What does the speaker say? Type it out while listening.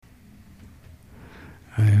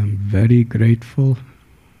I am very grateful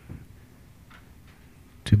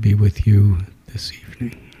to be with you this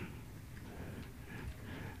evening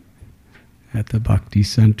at the Bhakti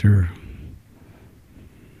Center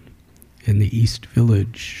in the East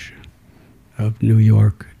Village of New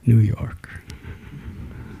York, New York.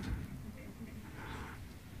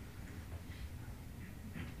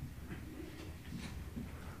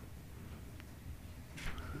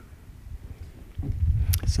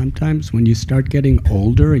 Sometimes when you start getting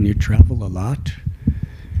older and you travel a lot,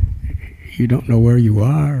 you don't know where you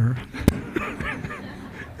are.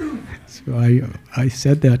 So I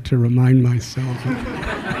said that to remind myself.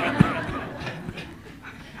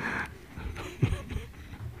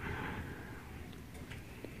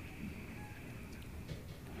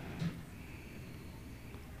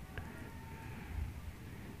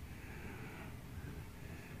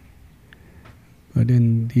 But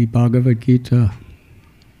in the Bhagavad Gita,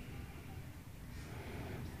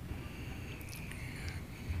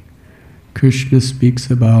 Krishna speaks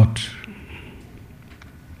about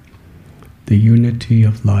the unity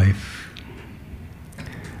of life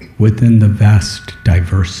within the vast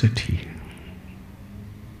diversity.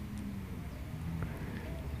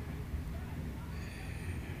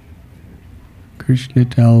 Krishna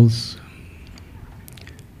tells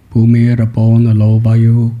Bhumir apona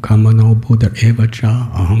lovayu kamano buddha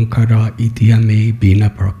evacha ahankara ityame bina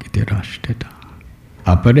prakritirashtita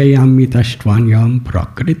aparayam mitastvanyam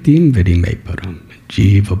prakritim vidimeparam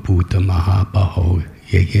jiva bhuta mahabaho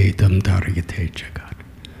yeyedam dharyate jagat.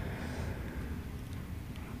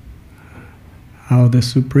 How the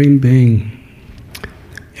Supreme Being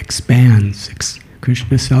expands.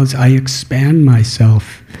 Krishna says, I expand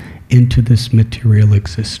myself into this material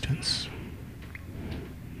existence,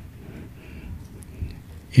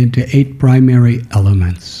 into 8 primary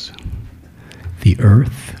elements: the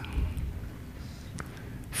earth,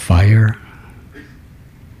 fire,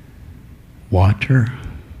 water,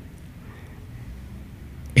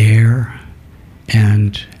 air,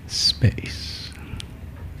 and space.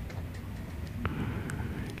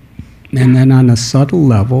 And then on a subtle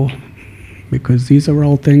level, because these are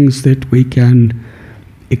all things that we can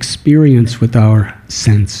experience with our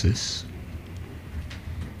senses,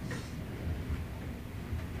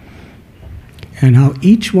 and how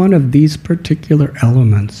each one of these particular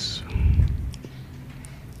elements,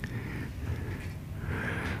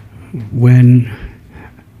 when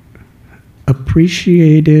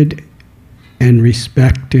appreciated and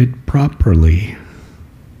respected properly,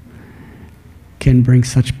 can bring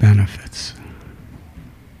such benefits.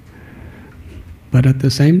 But at the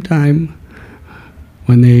same time,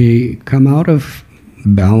 when they come out of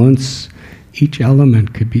balance, each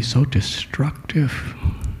element could be so destructive.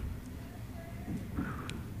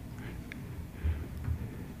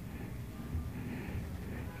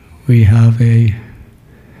 We have a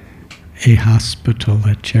hospital,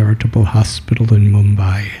 a charitable hospital in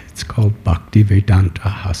Mumbai. It's called Bhakti Vedanta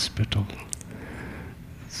Hospital.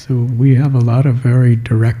 So we have a lot of very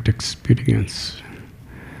direct experience.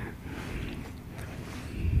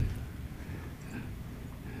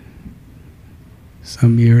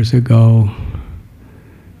 Some years ago,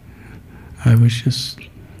 I was just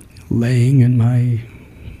laying in my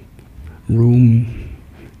room.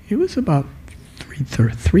 It was about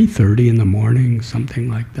 3:30 in the morning, something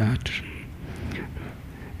like that.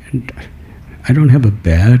 And I don't have a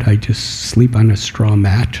bed, I just sleep on a straw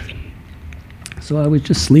mat. So I was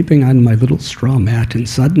just sleeping on my little straw mat, and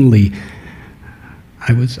suddenly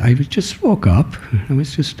I just woke up. I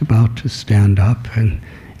was just about to stand up, and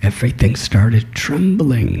everything started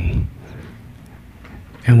trembling.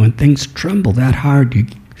 And when things tremble that hard,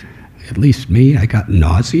 at least me, I got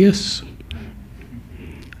nauseous.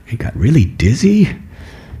 I got really dizzy,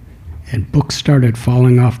 and books started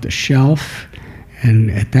falling off the shelf.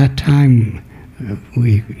 And at that time,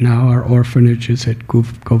 now our orphanage is at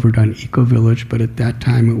Govardhan Eco Village, but at that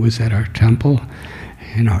time it was at our temple,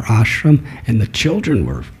 in our ashram, and the children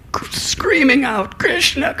were screaming out,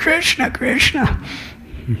 Krishna, Krishna, Krishna.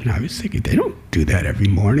 And I was thinking, they don't do that every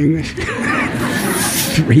morning.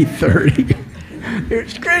 3:30.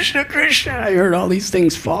 There's Krishna, Krishna. I heard all these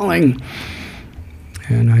things falling.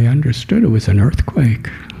 And I understood it was an earthquake.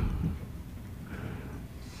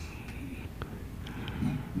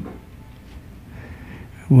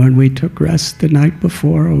 When we took rest the night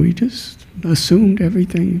before, we just assumed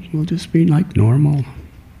everything will just be like normal.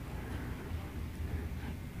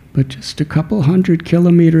 But just a couple 100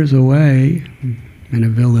 kilometers away, in a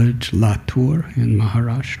village, Latur, in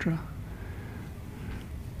Maharashtra,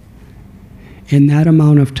 in that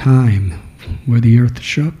amount of time where the earth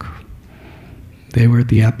shook, they were at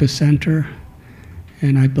the epicenter,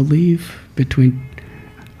 And I believe between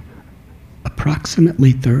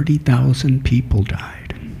approximately 30,000 people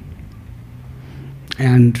died.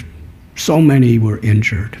 And so many were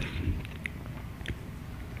injured.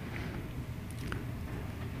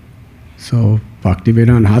 So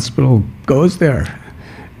Bhaktivedanta Hospital goes there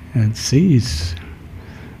and sees.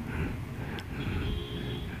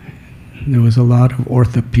 There was a lot of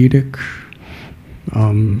orthopedic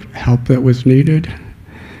help that was needed.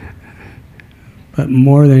 But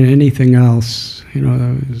more than anything else, we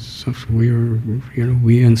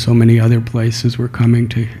and so many other places were coming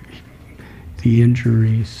to the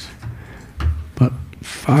injuries. But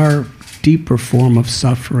far deeper form of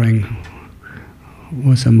suffering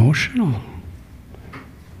was emotional.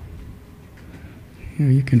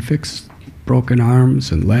 You can fix broken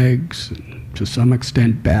arms and legs, and to some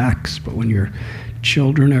extent backs, but when your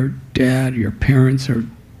children are dead, your parents are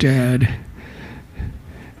dead,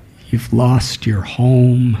 you've lost your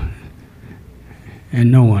home,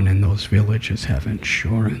 and no one in those villages have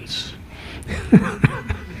insurance.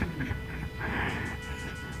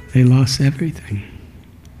 They lost everything.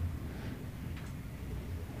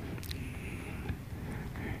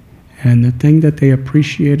 And the thing that they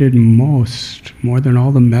appreciated most, more than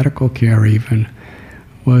all the medical care even,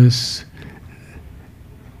 was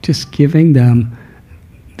just giving them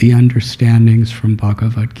the understandings from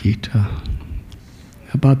Bhagavad Gita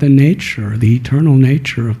about the nature, the eternal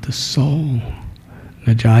nature of the soul.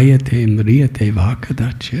 Na jayate mriyate va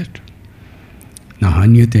kadachit, na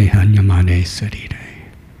hanyate hanyamane sarire.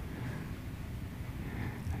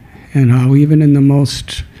 And how even in the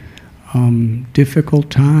most difficult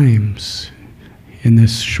times, in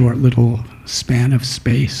this short little span of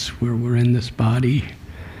space where we're in this body,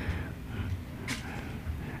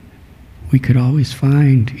 we could always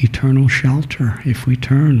find eternal shelter if we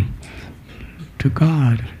turn to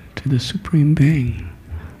God, to the Supreme Being,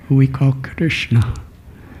 who we call Krishna.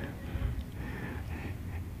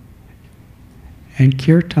 And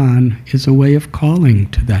kirtan is a way of calling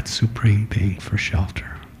to that Supreme Being for shelter.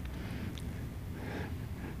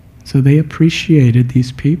 So they appreciated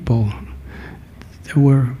these people. There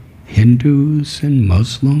were Hindus and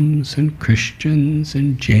Muslims and Christians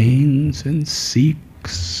and Jains and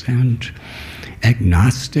Sikhs and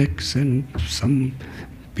agnostics, and some,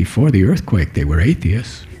 before the earthquake, they were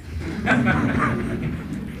atheists.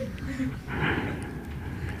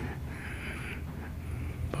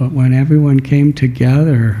 But when everyone came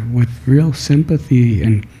together with real sympathy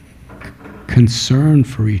and concern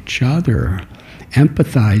for each other,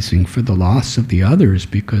 empathizing for the loss of the others,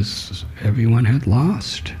 because everyone had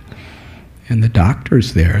lost. And the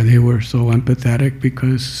doctors there, they were so empathetic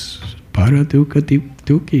because para dukkha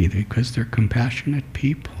dukhi, because they're compassionate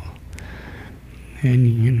people. And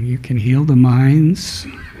you can heal the minds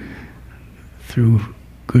through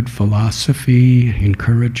good philosophy,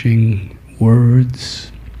 encouraging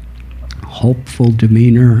words, hopeful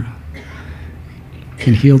demeanor. You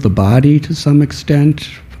can heal the body to some extent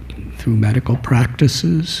through medical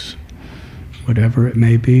practices, whatever it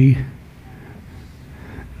may be.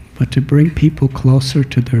 But to bring people closer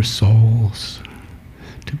to their souls,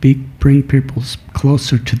 to bring people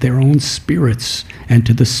closer to their own spirits and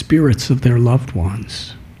to the spirits of their loved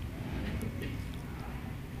ones.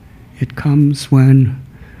 It comes when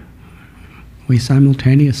we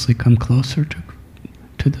simultaneously come closer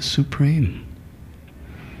to the Supreme.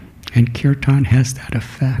 And kirtan has that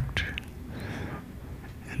effect.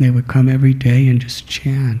 And they would come every day and just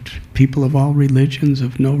chant. People of all religions,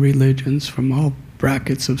 of no religions, from all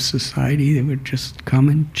brackets of society, they would just come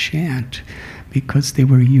and chant because they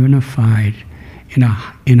were unified in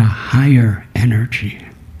a higher energy.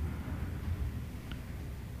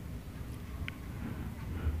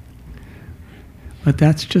 But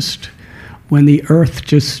that's just when the earth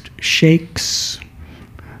just shakes.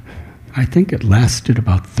 I think it lasted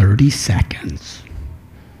about 30 seconds,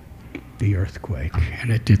 the earthquake,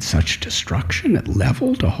 and it did such destruction. It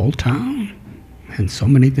leveled a whole town and so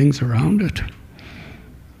many things around it.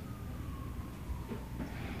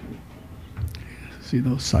 See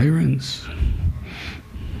those sirens?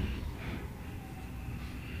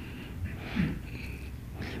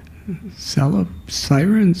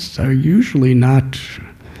 Sirens are usually not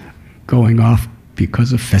going off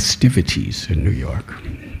because of festivities in New York.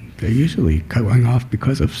 They're usually going off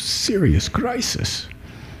because of serious crisis.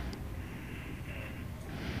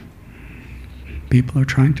 People are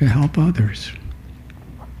trying to help others.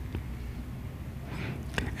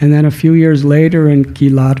 And then a few years later in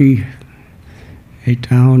Kilari, a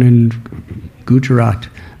town in Gujarat,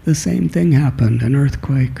 the same thing happened, an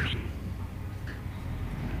earthquake.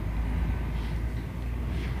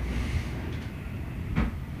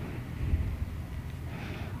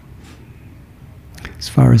 As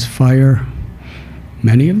far as fire,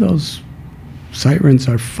 many of those sirens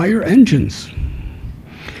are fire engines.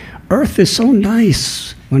 Earth is so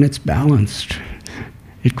nice when it's balanced.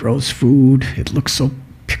 It grows food, it looks so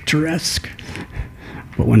picturesque.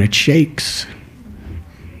 But when it shakes,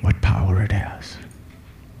 what power it has.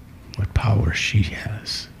 What power she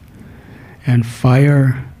has. And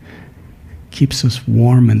fire keeps us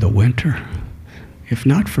warm in the winter. If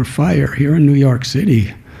not for fire, here in New York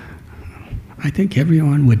City, I think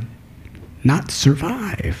everyone would not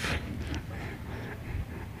survive.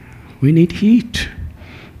 We need heat.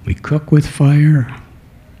 We cook with fire.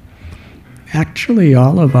 Actually,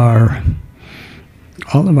 all of our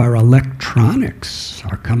electronics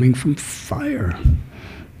are coming from fire.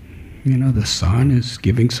 You know, the sun is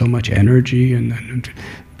giving so much energy, and then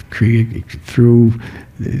through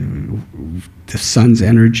the sun's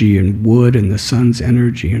energy in wood and the sun's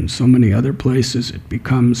energy in so many other places, it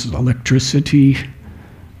becomes electricity.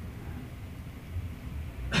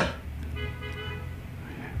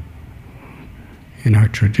 In our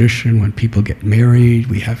tradition, when people get married,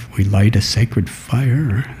 we light a sacred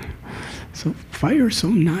fire. So fire is so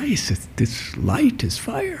nice. This light is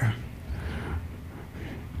fire.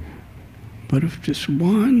 But if just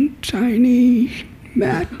one tiny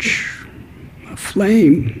match, a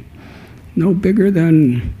flame, no bigger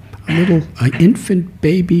than an infant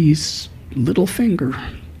baby's little finger,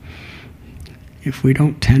 if we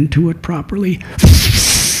don't tend to it properly,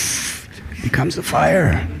 it becomes a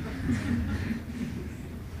fire.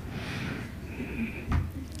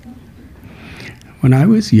 When I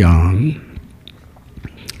was young,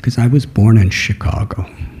 because I was born in Chicago,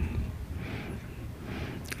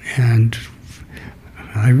 and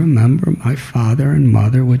I remember my father and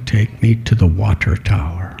mother would take me to the water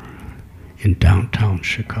tower in downtown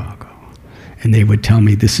Chicago. And they would tell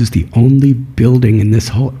me this is the only building in this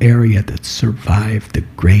whole area that survived the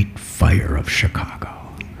Great Fire of Chicago.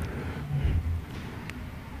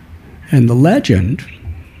 And the legend,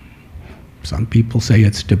 some people say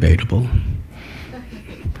it's debatable,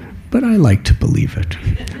 but I like to believe it.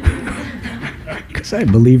 Because I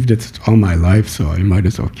believed it all my life, so I might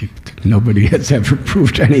as well keep it. Nobody has ever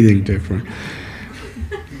proved anything different.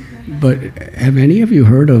 But have any of you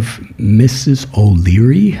heard of Mrs.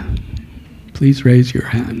 O'Leary? Please raise your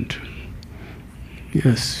hand.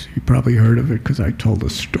 Yes, you probably heard of it because I told a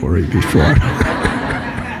story before.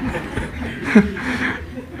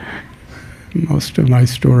 Most of my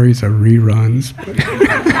stories are reruns,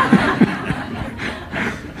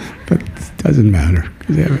 but it doesn't matter.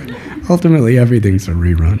 Ultimately, everything's a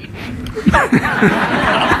rerun.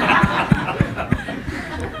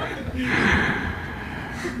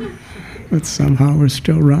 But somehow we're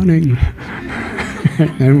still running.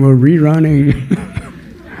 And we're rerunning.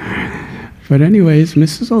 But anyways,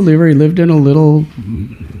 Mrs. O'Leary lived in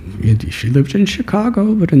she lived in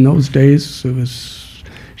Chicago, but in those days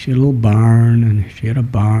she had a little barn, and she had a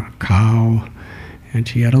cow, and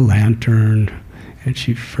she had a lantern, and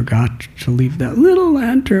she forgot to leave that little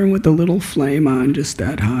lantern with the little flame on just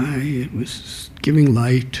that high. It was giving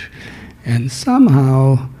light, and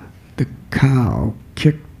somehow the cow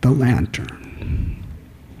kicked the lantern.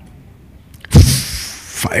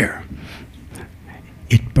 Fire.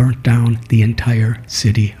 It burnt down the entire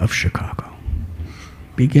city of Chicago.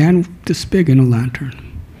 Began this big in a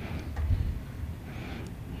lantern.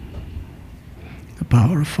 The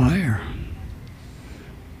power of fire.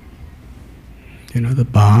 You know, the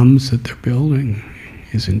bombs that they're building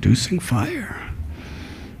is inducing fire.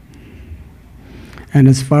 And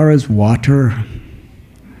as far as water,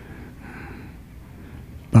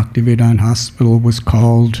 Bhaktivedanta Hospital was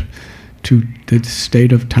called to the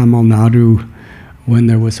state of Tamil Nadu when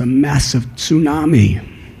there was a massive tsunami.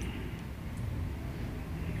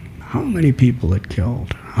 How many people it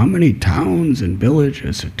killed? How many towns and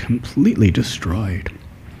villages it completely destroyed?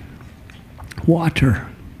 Water.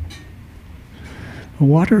 The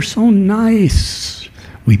water's so nice.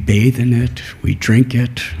 We bathe in it, we drink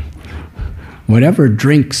it. Whatever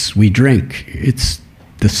drinks we drink,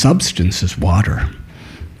 the substance is water.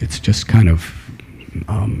 It's just kind of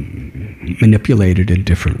manipulated in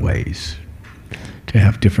different ways to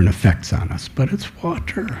have different effects on us. But it's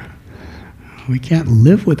water. We can't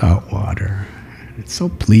live without water. It's so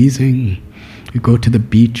pleasing. We go to the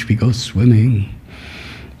beach, we go swimming.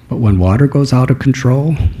 But when water goes out of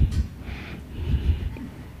control,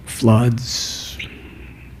 floods,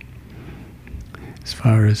 as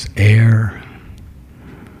far as air,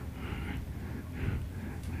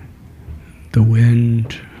 the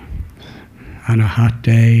wind, on a hot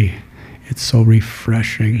day, it's so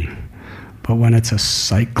refreshing. But when it's a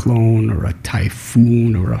cyclone or a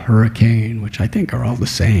typhoon or a hurricane, which I think are all the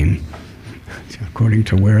same, according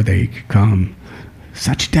to where they come,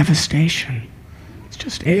 such devastation. It's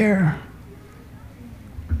just air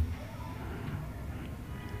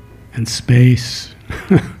and space.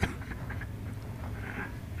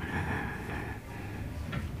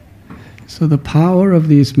 So the power of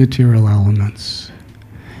these material elements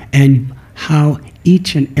and how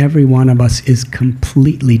each and every one of us is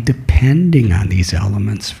completely depending on these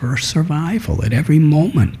elements for survival at every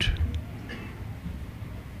moment.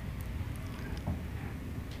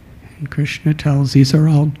 And Krishna tells these are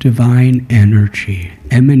all divine energy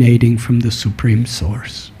emanating from the Supreme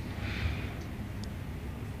Source.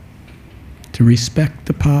 To respect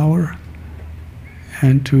the power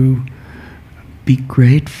and to be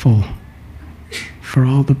grateful for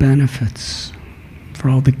all the benefits, for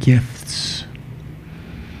all the gifts.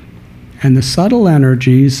 And the subtle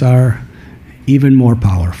energies are even more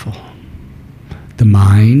powerful. The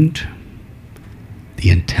mind, the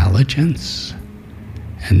intelligence,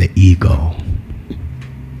 and the ego.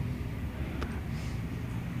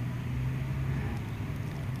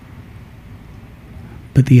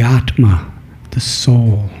 But the Atma, the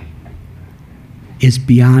soul, is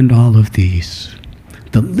beyond all of these.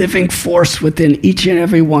 The living force within each and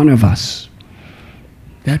every one of us.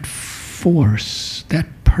 That force, that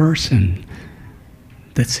person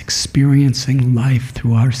that's experiencing life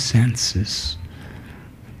through our senses.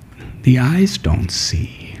 The eyes don't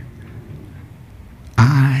see.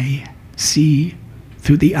 I see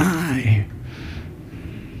through the eye.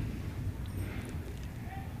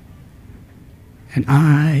 And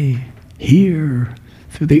I hear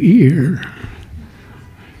through the ear.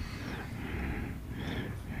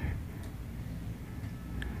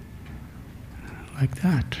 Like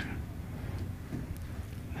that.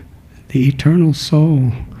 The eternal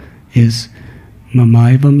soul is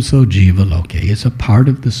Mamaivam So Jiva Loke, is a part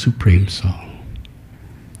of the Supreme Soul.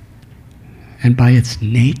 And by its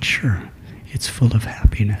nature, it's full of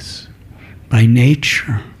happiness. By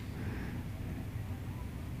nature,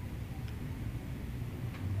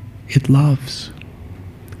 it loves,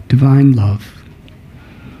 divine love.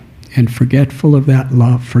 And forgetful of that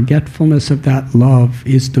love, forgetfulness of that love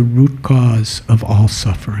is the root cause of all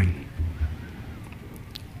suffering.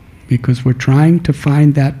 Because we're trying to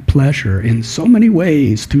find that pleasure in so many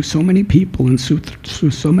ways, through so many people, and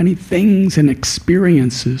through so many things and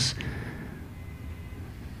experiences.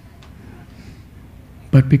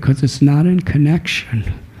 But because it's not in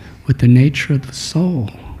connection with the nature of the soul,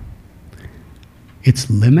 it's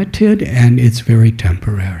limited and it's very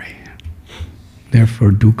temporary.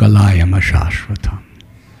 Therefore, dukkhalayam ashashvatam.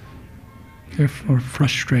 Therefore,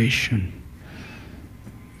 frustration.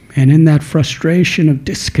 And in that frustration of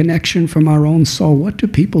disconnection from our own soul, what do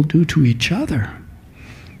people do to each other?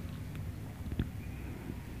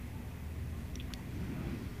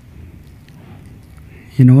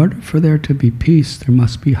 In order for there to be peace, there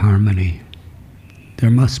must be harmony.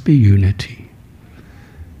 There must be unity.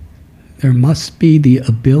 There must be the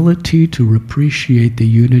ability to appreciate the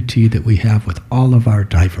unity that we have with all of our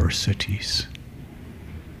diversities.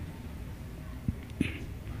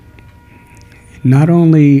 Not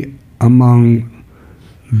only among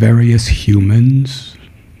various humans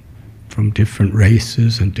from different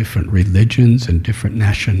races and different religions and different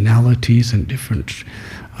nationalities and different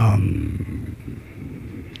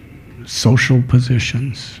social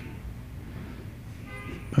positions,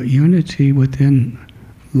 but unity within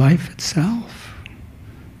life itself,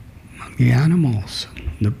 among the animals,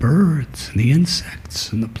 and the birds, and the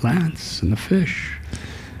insects, and the plants, and the fish.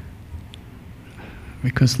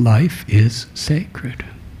 Because life is sacred.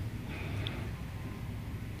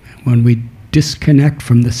 When we disconnect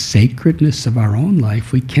from the sacredness of our own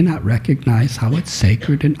life, we cannot recognize how it's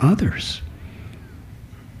sacred in others.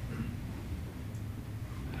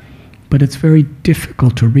 But it's very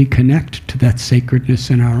difficult to reconnect to that sacredness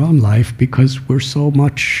in our own life because we're so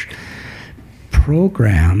much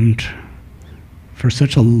programmed for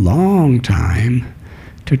such a long time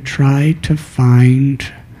to try to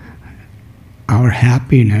find our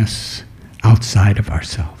happiness outside of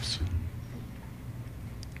ourselves.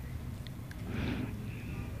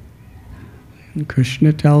 And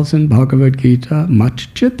Krishna tells in Bhagavad Gita,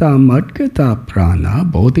 Machchita madgata prana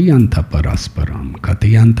bodhiyanta parasparam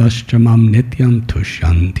katayantaschamam nityam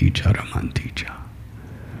tushyanti charamanti cha.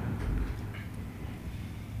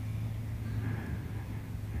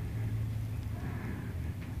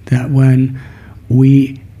 That when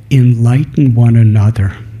we enlighten one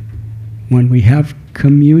another, when we have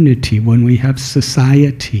community, when we have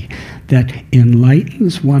society that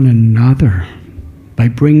enlightens one another by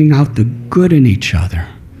bringing out the good in each other.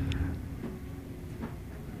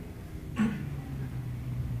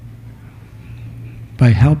 By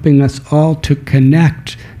helping us all to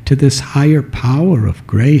connect to this higher power of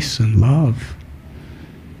grace and love,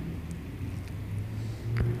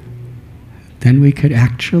 then we could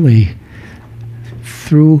actually,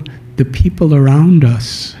 through the people around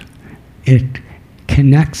us, it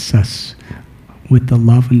connects us with the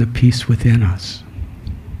love and the peace within us.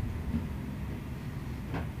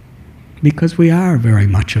 Because we are very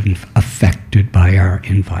much affected by our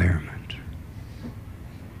environment.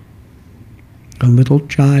 A little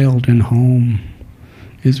child in home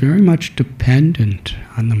is very much dependent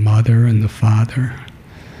on the mother and the father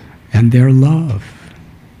and their love.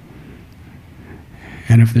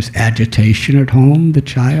 And if there's agitation at home, the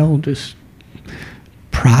child just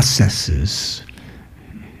processes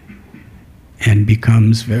and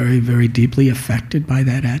becomes very, very deeply affected by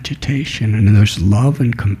that agitation. And there's love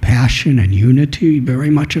and compassion and unity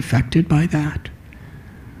very much affected by that.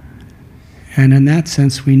 And in that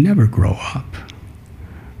sense, we never grow up.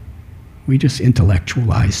 We just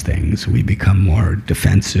intellectualize things. We become more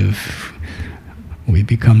defensive. We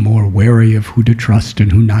become more wary of who to trust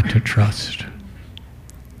and who not to trust.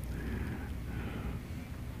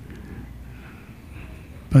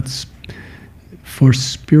 But for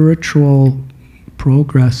spiritual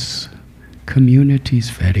progress, community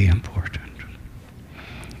is very important.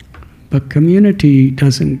 But community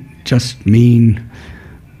doesn't just mean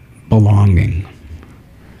belonging.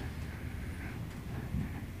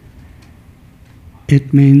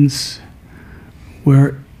 It means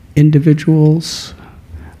where individuals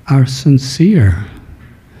are sincere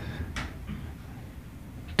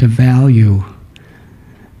to value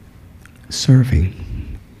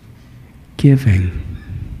serving, giving,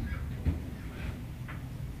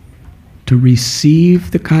 to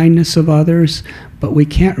receive the kindness of others, but we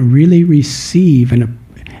can't really receive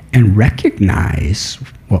and recognize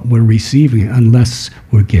what we're receiving unless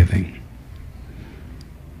we're giving.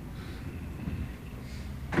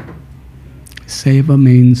 Seva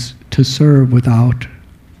means to serve without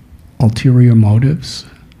ulterior motives,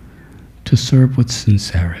 to serve with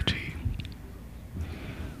sincerity,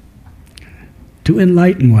 to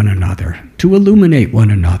enlighten one another, to illuminate one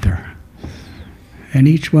another. And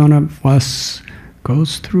each one of us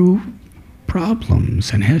goes through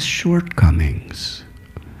problems and has shortcomings.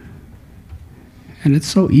 And it's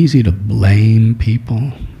so easy to blame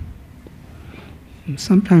people.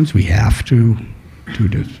 Sometimes we have to, due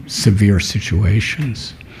to severe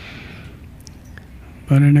situations.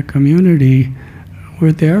 But in a community,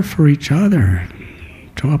 we're there for each other,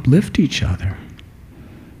 to uplift each other.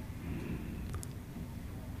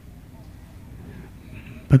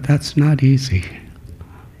 But that's not easy.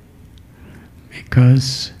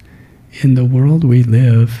 Because in the world we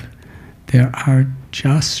live, there are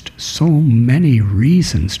just so many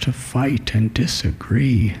reasons to fight and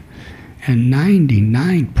disagree. And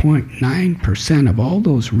 99.9% of all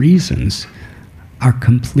those reasons are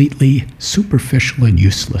completely superficial and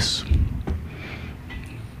useless.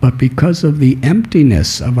 But because of the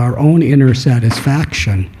emptiness of our own inner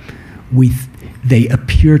satisfaction, they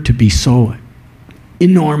appear to be so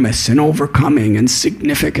enormous and overcoming and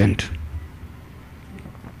significant.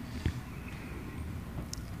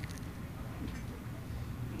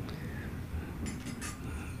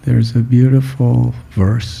 There's a beautiful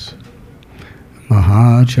verse,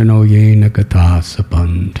 Mahajano yena gata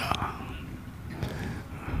sabanta,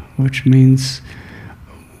 which means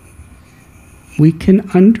we can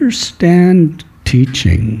understand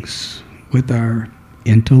teachings with our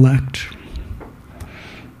intellect,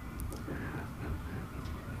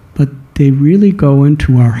 but they really go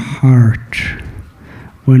into our heart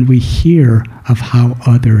when we hear of how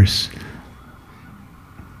others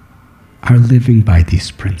are living by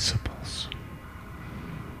these principles.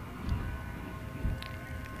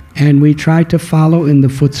 And we try to follow in the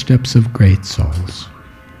footsteps of great souls.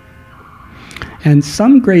 And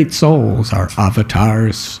some great souls are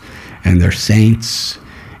avatars and they're saints.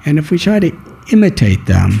 And if we try to imitate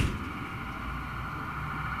them,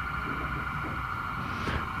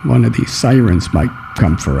 one of these sirens might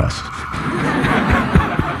come for us.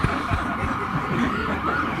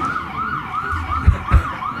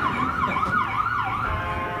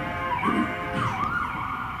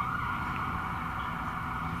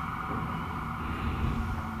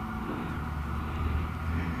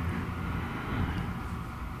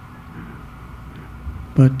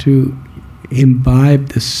 But to imbibe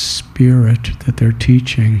the spirit that they're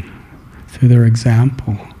teaching through their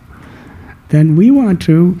example, then we want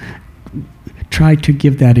to try to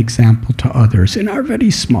give that example to others in our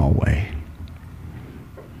very small way.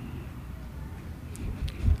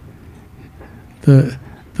 the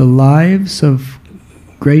lives of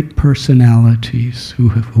great personalities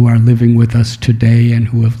who are living with us today and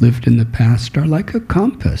who have lived in the past are like a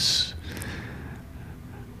compass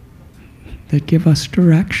that give us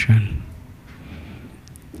direction.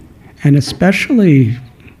 And especially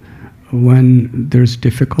when there's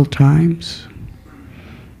difficult times,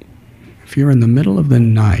 if you're in the middle of the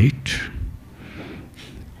night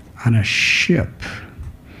on a ship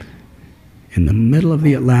in the middle of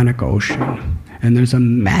the Atlantic Ocean and there's a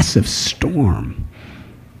massive storm,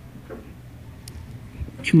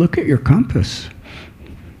 you look at your compass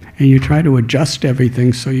and you try to adjust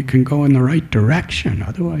everything so you can go in the right direction.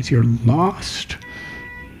 Otherwise, you're lost.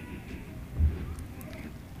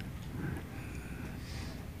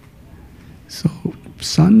 So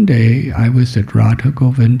Sunday, I was at Radha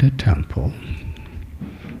Govinda Temple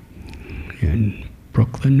in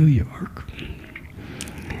Brooklyn, New York.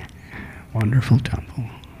 Wonderful temple.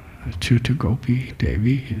 Chuta Gopi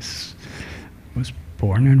Devi was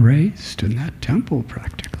born and raised in that temple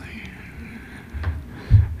practically.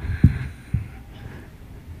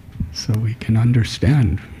 So we can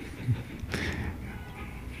understand.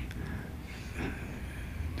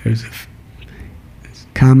 There's a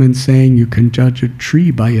common saying, you can judge a tree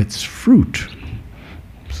by its fruit.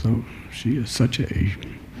 So she is such a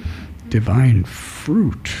divine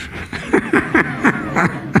fruit.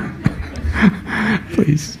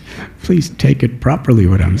 Please take it properly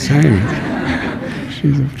what I'm saying.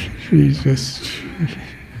 She's just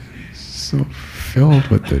so filled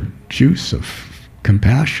with the juice of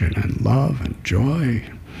compassion and love and joy.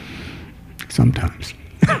 Sometimes.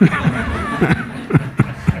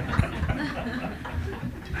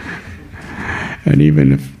 And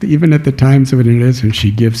even at the times when it isn't,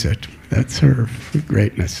 she gives it. That's her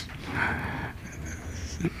greatness.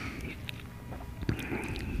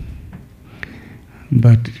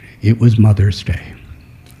 But it was Mother's Day.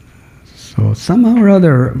 So somehow or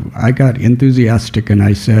other, I got enthusiastic and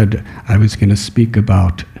I said I was going to speak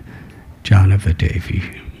about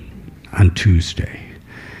Janavi on Tuesday.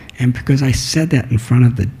 And because I said that in front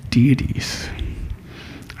of the deities,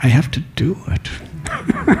 I have to do it.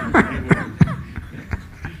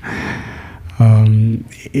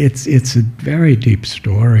 It's a very deep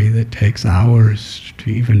story that takes hours to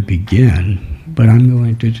even begin, but I'm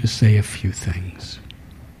going to just say a few things.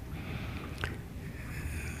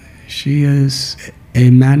 She is a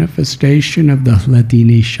manifestation of the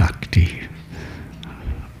Hladini Shakti,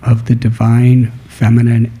 of the divine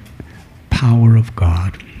feminine power of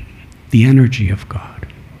God, the energy of God.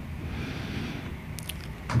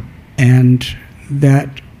 And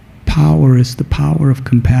that power is the power of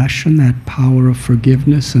compassion, that power of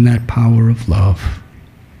forgiveness, and that power of love.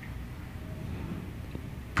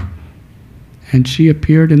 And she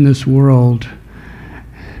appeared in this world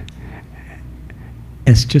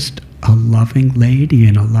as just a loving lady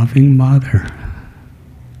and a loving mother.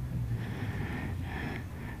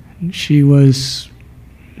 She was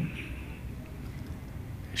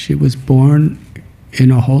born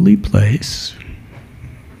in a holy place.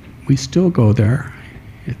 We still go there.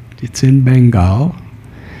 It's in Bengal.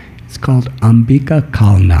 It's called Ambika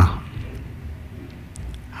Kalna.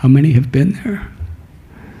 How many have been there?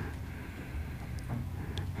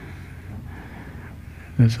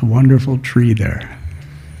 There's a wonderful tree there.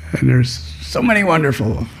 And there's so many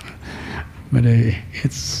wonderful, but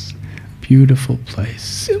it's a beautiful place.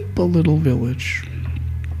 Simple little village,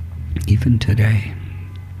 even today.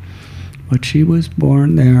 But she was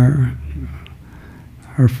born there.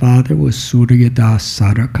 Her father was Suryadas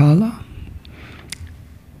Sarakala,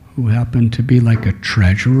 who happened to be like a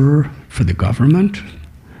treasurer for the government.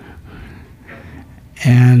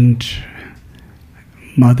 And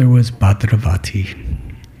mother was Bhadravati.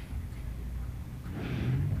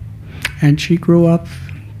 And she grew up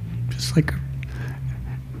just like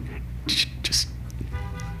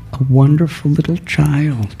a wonderful little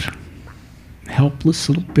child, helpless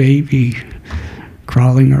little baby,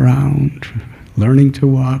 crawling around, learning to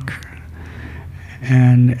walk.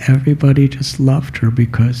 And everybody just loved her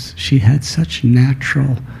because she had such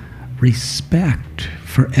natural respect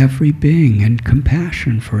for every being and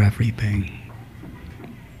compassion for every being.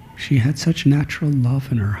 She had such natural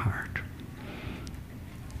love in her heart.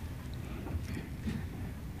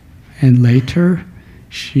 And later,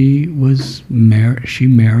 she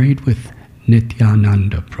married with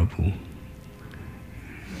Nityananda Prabhu,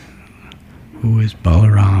 who is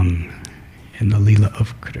Balaram in the Leela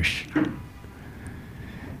of Krishna.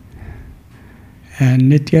 And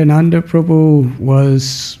Nityananda Prabhu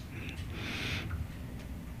was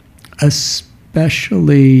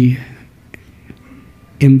especially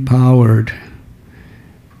empowered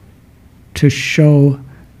to show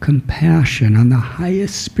compassion on the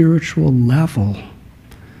highest spiritual level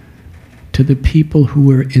to the people who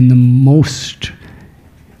were in the most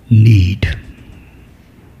need.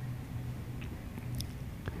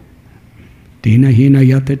 Dina hina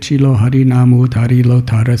yatachilo harinamu tarilo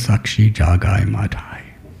tarasakshi jagai madhai.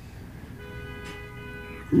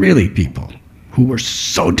 Really, people who were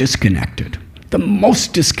so disconnected, the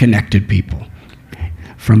most disconnected people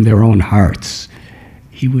from their own hearts,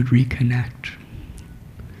 he would reconnect.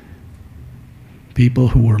 People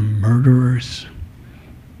who were murderers,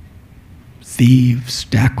 thieves,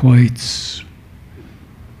 dacoits,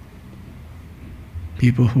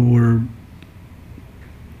 people who were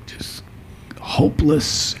just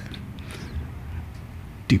hopeless,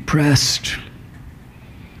 depressed,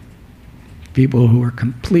 people who were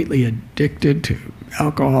completely addicted to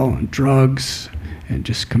alcohol and drugs and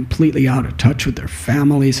just completely out of touch with their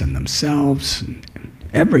families and themselves and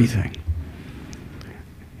everything.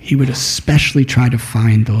 He would especially try to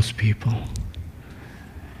find those people.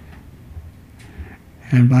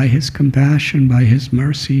 And by his compassion, by his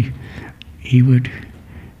mercy, he would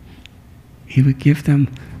give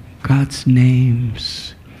them God's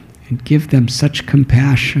names and give them such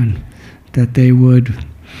compassion that they would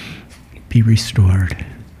be restored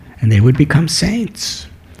and they would become saints.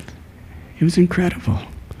 It was incredible.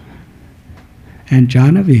 And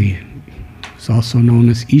Jahnavi was also known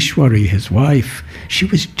as Ishwari, his wife. She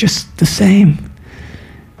was just the same.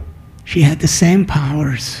 She had the same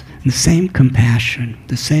powers, the same compassion,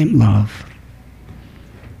 the same love.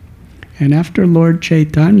 And after Lord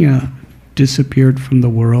Chaitanya disappeared from the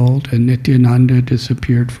world and Nityananda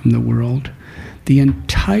disappeared from the world, the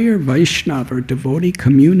entire Vaishnava or devotee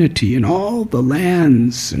community in all the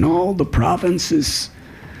lands and all the provinces,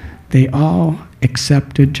 they all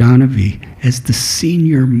accepted Jahnavi as the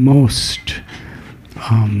senior most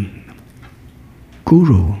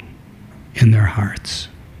guru in their hearts.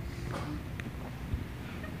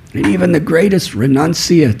 And even the greatest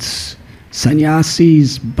renunciates,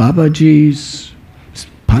 sannyasis, babajis,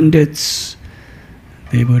 pundits,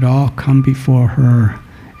 they would all come before her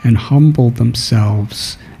and humble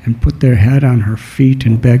themselves and put their head on her feet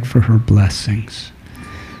and beg for her blessings.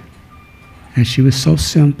 And she was so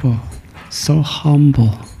simple, so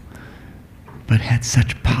humble, but had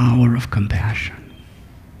such power of compassion.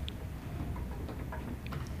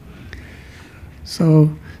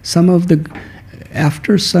 So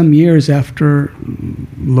after some years after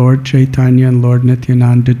Lord Chaitanya and Lord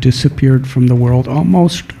Nityananda disappeared from the world,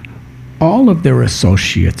 almost all of their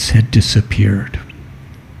associates had disappeared.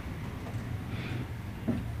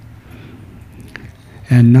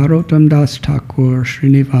 And Narottam Das Thakur,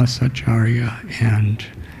 Srinivasacharya, and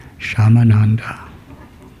Shamananda,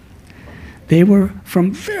 they were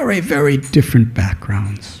from very, very different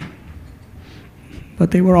backgrounds.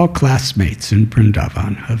 But they were all classmates in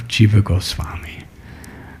Vrindavan of Jiva Goswami.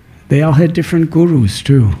 They all had different gurus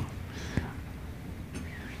too.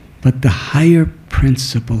 But the higher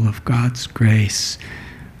principle of God's grace,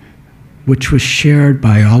 which was shared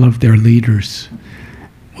by all of their leaders,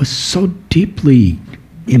 was so deeply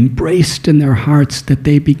embraced in their hearts that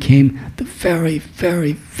they became the very,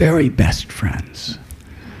 very, very best friends.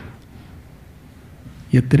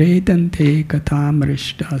 Yatredante katam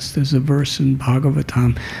rishtas, there's a verse in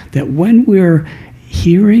Bhagavatam that when we're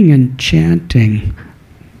hearing and chanting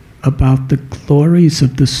about the glories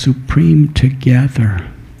of the Supreme together,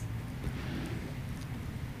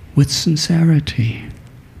 with sincerity,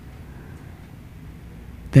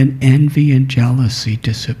 then envy and jealousy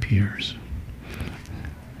disappears.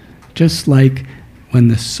 Just like when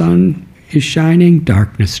the sun is shining,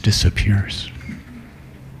 darkness disappears.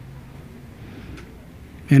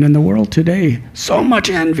 And in the world today, so much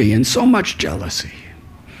envy and so much jealousy.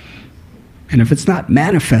 And if it's not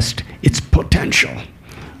manifest, it's potential.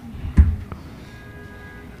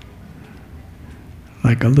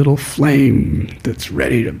 Like a little flame that's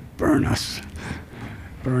ready to burn us,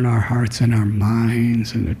 burn our hearts and our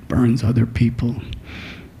minds, and it burns other people.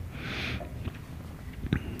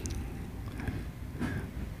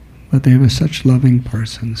 But they were such loving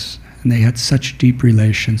persons, and they had such deep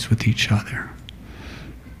relations with each other.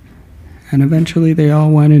 And eventually they all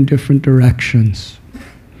went in different directions.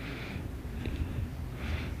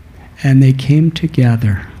 And they came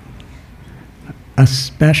together,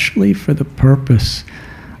 especially for the purpose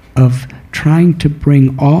of trying to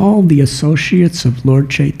bring all the associates of Lord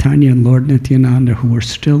Chaitanya and Lord Nityananda who were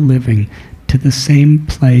still living to the same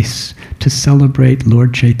place to celebrate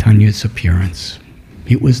Lord Chaitanya's appearance.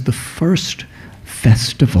 It was the first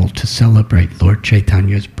festival to celebrate Lord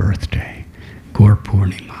Chaitanya's birthday, Gaur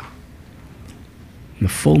Purnima. The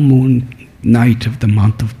full moon night of the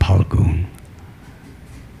month of Phalgun.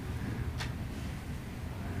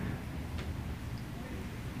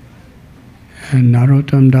 And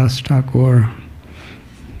Narottam Das Thakur,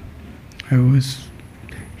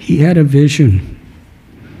 he had a vision.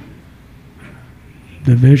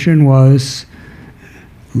 The vision was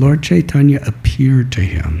Lord Chaitanya appeared to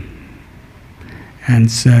him and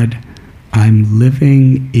said, I'm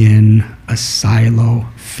living in a silo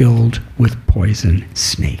filled with poison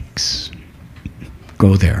snakes.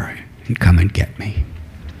 Go there and come and get me.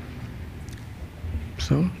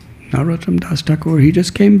 So Narottam Das Thakur, he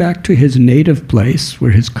just came back to his native place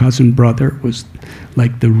where his cousin brother was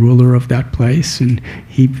like the ruler of that place, and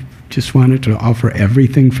he just wanted to offer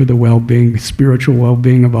everything for the well-being, spiritual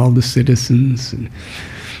well-being of all the citizens. And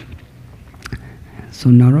so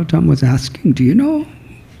Narottam was asking, do you know,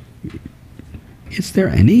 is there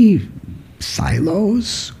any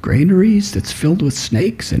silos, granaries that's filled with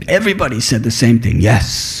snakes? And everybody said the same thing,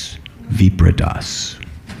 yes, Vipradas.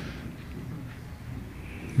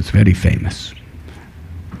 It was very famous.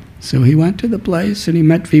 So he went to the place and he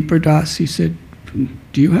met Vipradas. He said,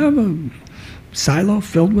 do you have a silo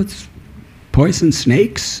filled with poison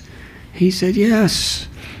snakes? He said, yes.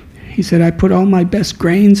 He said, I put all my best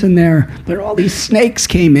grains in there, but all these snakes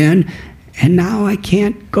came in, and now I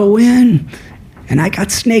can't go in. And I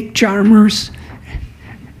got snake charmers,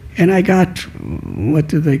 and I got, what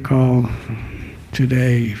do they call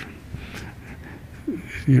today?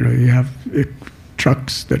 You know, you have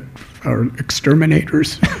trucks that are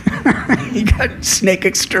exterminators. He got snake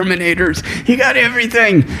exterminators. He got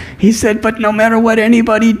everything. He said, but no matter what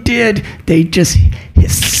anybody did, they just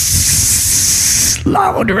hiss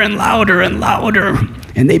louder and louder and louder,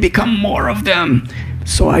 and they become more of them.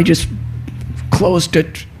 So I just closed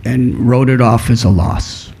it and wrote it off as a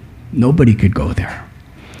loss. Nobody could go there.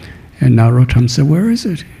 And Narottam said, where is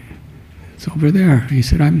it? It's over there. He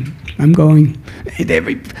said, I'm going.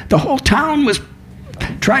 The whole town was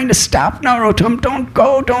trying to stop Narottam. Don't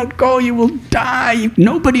go, you will die.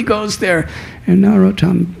 Nobody goes there. And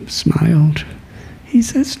Narottam smiled. He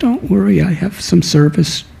says, don't worry, I have some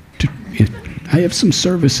service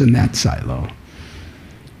in that silo.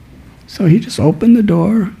 So he just opened the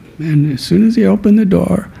door, and as soon as he opened the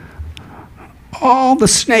door, all the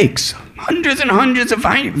snakes, hundreds and hundreds of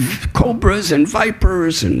cobras and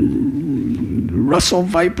vipers and Russell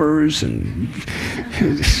vipers and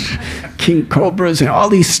king cobras, and all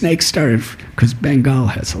these snakes started, because Bengal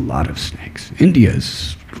has a lot of snakes.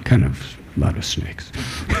 India's kind of a lot of snakes.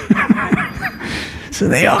 So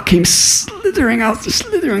they all came slithering out,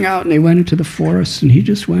 and they went into the forest, and he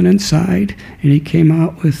just went inside, and he came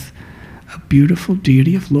out with a beautiful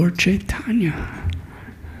deity of Lord Chaitanya.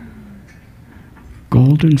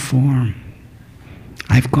 Golden form.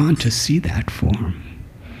 I've gone to see that form.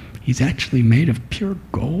 He's actually made of pure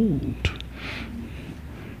gold.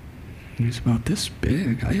 He's about this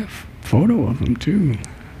big. I have a photo of him too.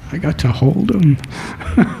 I got to hold him.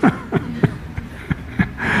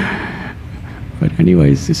 But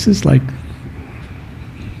anyways, this is like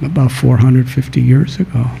about 450 years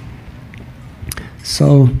ago.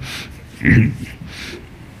 So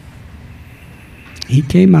he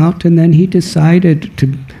came out, and then he decided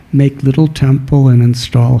to make little temple and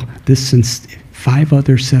install this and 5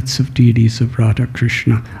 other sets of deities of Radha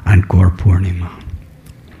Krishna on Gaur Purnima.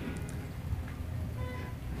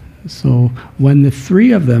 So when the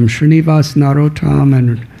 3 of them, Srinivas, Narottam,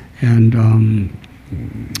 and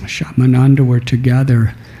Shyamananda were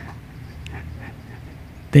together,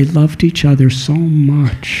 they loved each other so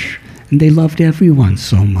much, and they loved everyone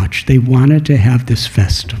so much. They wanted to have this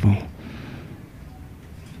festival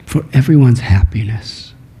for everyone's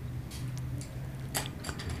happiness.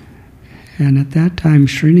 And at that time,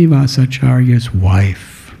 Srinivasacharya's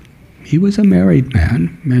wife, he was a married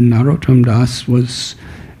man, and Narottam Das was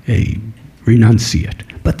a renunciate,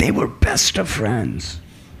 but they were best of friends.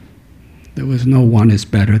 There was no one is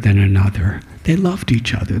better than another. They loved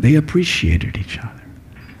each other. They appreciated each other.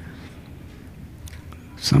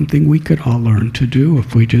 Something we could all learn to do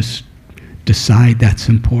if we just decide that's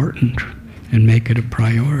important and make it a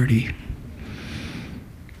priority.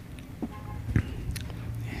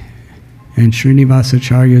 And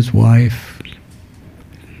Srinivasacharya's wife,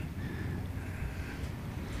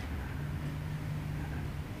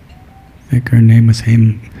 I think her name was I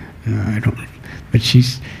don't know, but she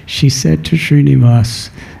said to Srinivas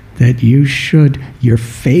that you should, your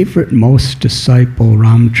favorite most disciple,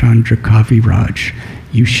 Ramchandra Kaviraj,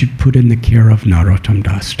 you should put in the care of Narottam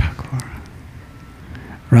Das Thakur.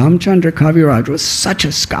 Ramchandra Kaviraj was such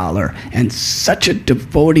a scholar and such a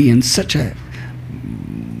devotee and such a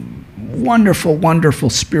wonderful, wonderful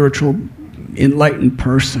spiritual enlightened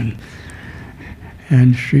person.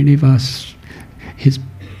 And Srinivas, his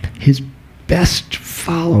best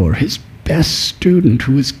follower, his best student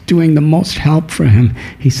who was doing the most help for him,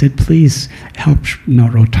 he said, please help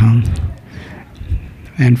Narottam.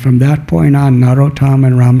 And from that point on, Narottam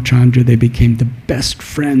and Ramchandra, they became the best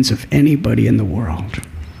friends of anybody in the world.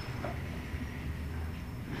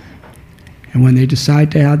 And when they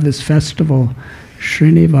decided to have this festival,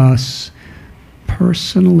 Srinivas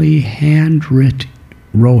personally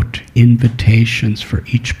wrote invitations for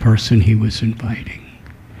each person he was inviting.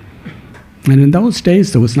 And in those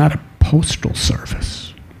days, there was not a postal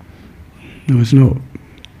service. There was no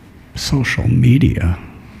social media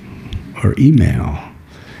or email.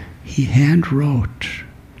 He hand wrote,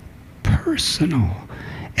 personal,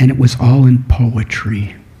 and it was all in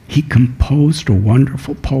poetry. He composed a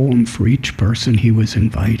wonderful poem for each person he was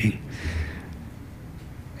inviting.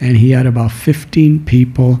 And he had about 15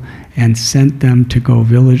 people and sent them to go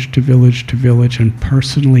village to village to village and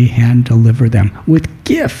personally hand deliver them with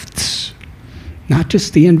gifts. Not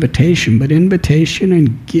just the invitation, but invitation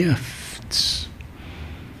and gifts.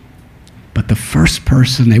 But the first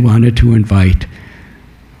person they wanted to invite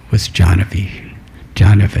was Janavi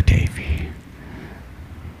Devi.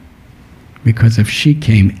 Because if she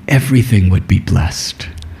came, everything would be blessed.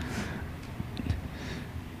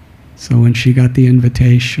 So when she got the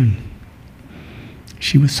invitation,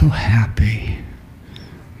 she was so happy.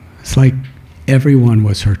 It's like everyone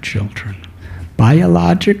was her children.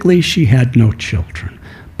 Biologically, she had no children,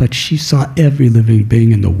 but she saw every living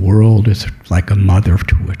being in the world as like a mother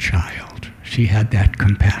to a child. She had that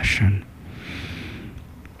compassion.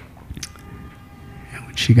 And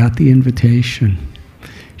when she got the invitation,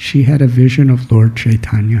 she had a vision of Lord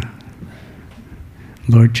Chaitanya.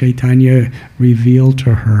 Lord Chaitanya revealed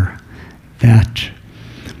to her that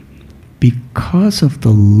because of the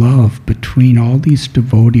love between all these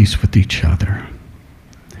devotees with each other,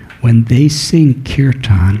 when they sing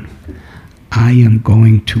kirtan, I am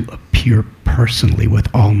going to appear personally with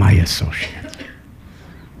all my associates.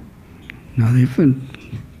 Now they've been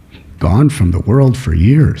gone from the world for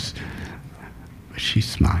years, but she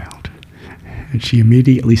smiled. And she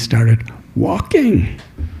immediately started walking.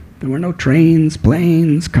 There were no trains,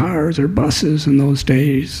 planes, cars, or buses in those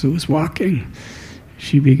days. It was walking.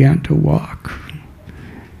 She began to walk.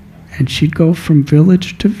 And she'd go from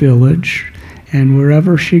village to village, and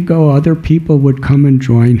wherever she'd go, other people would come and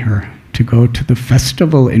join her to go to the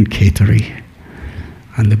festival in Ketari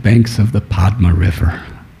on the banks of the Padma River.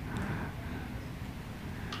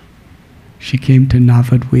 She came to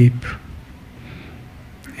Navadvip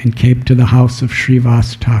and came to the house of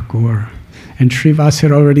Srivas Thakur. And Srivas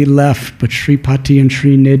had already left, but Sripati and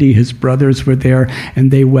Srinidhi, his brothers, were there, and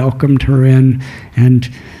they welcomed her in. And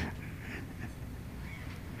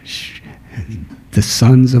the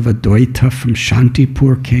sons of Advaita from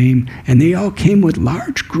Shantipur came, and they all came with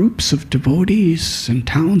large groups of devotees and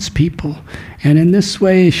townspeople. And in this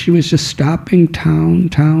way, she was just stopping town,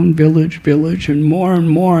 village, and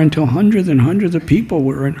more until hundreds and hundreds of people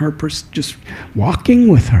were in her, just walking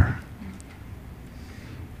with her.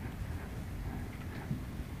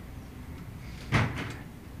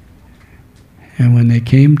 And when they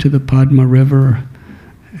came to the Padma River,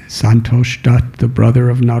 Santosh Dutt, the brother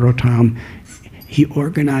of Narottam, he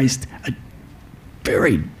organized a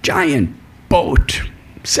very giant boat,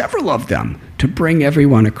 several of them, to bring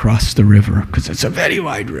everyone across the river, because it's a very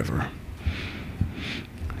wide river.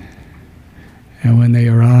 And when they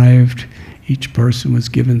arrived, each person was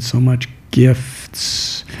given so much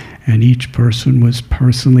gifts, and each person was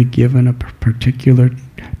personally given a particular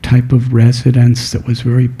type of residence that was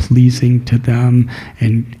very pleasing to them.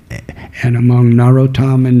 And among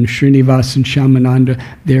Narottam and Srinivas and Shyamananda,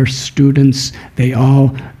 their students,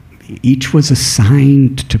 each was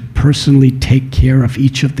assigned to personally take care of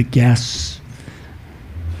each of the guests.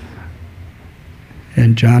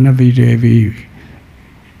 And Janavi Devi,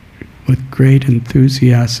 with great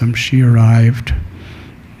enthusiasm, she arrived.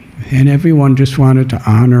 And everyone just wanted to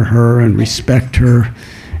honor her and respect her.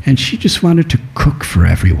 And she just wanted to cook for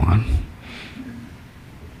everyone.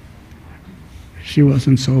 She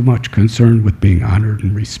wasn't so much concerned with being honored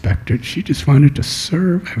and respected. She just wanted to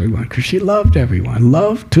serve everyone because she loved everyone.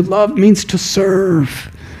 To love means to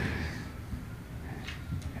serve.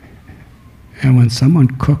 And when someone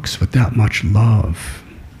cooks with that much love,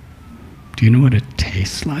 do you know what it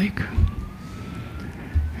tastes like?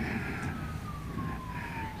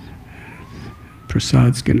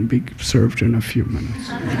 Prasad's going to be served in a few minutes.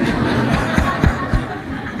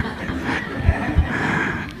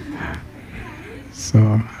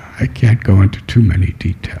 So I can't go into too many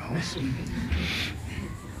details.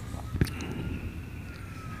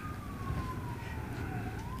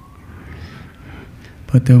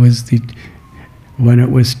 But there was when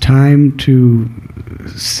it was time to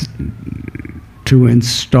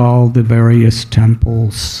install the various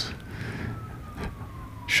temples,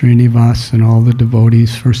 Srinivas and all the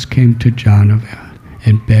devotees first came to Janava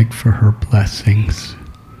and begged for her blessings.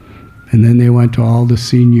 And then they went to all the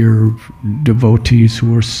senior devotees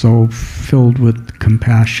who were so filled with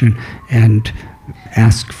compassion and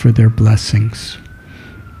asked for their blessings.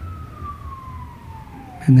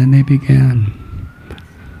 And then they began.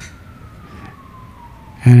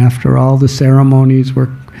 And after all the ceremonies were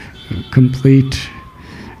complete,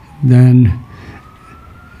 then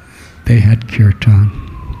they had kirtan.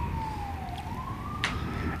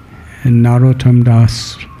 And Narottam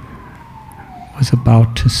Das was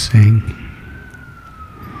about to sing.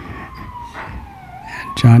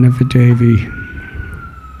 And Janava Devi,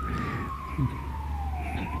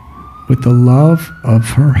 with the love of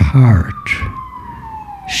her heart,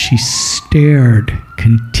 she stared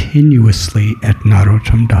continuously at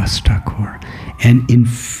Narottam Das Thakur and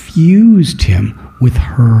infused him with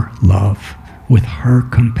her love, with her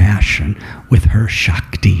compassion, with her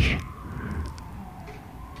Shakti.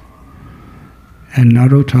 And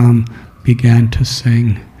Narottam began to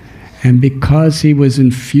sing. And because he was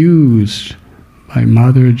infused by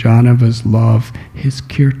Mother Janava's love, his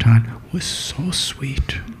kirtan was so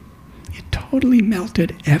sweet. It totally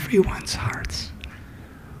melted everyone's hearts.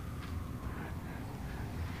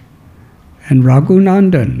 And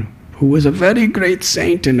Raghunandan, who was a very great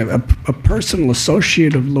saint and a personal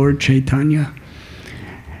associate of Lord Chaitanya,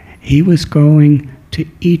 he was going to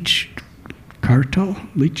each kartal,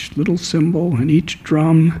 each little cymbal, and each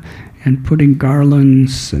drum, and putting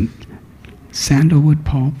garlands and sandalwood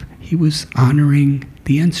pulp. He was honoring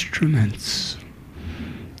the instruments.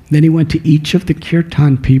 Then he went to each of the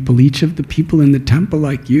kirtan people, each of the people in the temple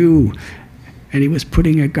like you, and he was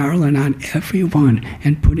putting a garland on everyone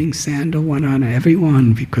and putting sandalwood on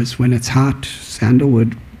everyone, because when it's hot,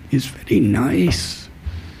 sandalwood is very nice.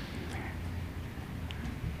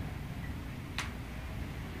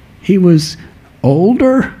 He was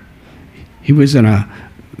older. He was in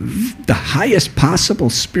the highest possible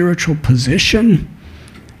spiritual position.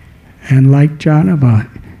 And like Janava,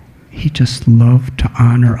 he just loved to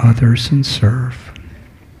honor others and serve.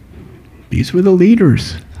 These were the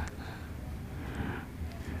leaders.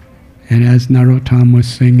 And as Narottam was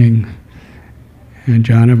singing, and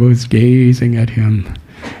Janava was gazing at him,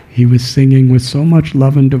 he was singing with so much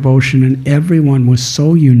love and devotion, and everyone was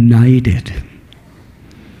so united.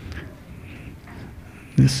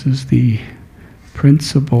 This is the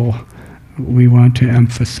principle we want to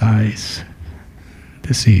emphasize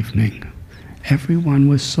this evening. Everyone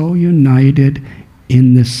was so united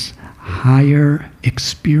in this higher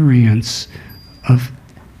experience of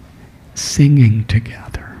singing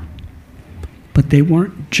together. But they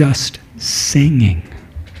weren't just singing.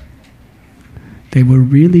 They were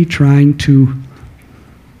really trying to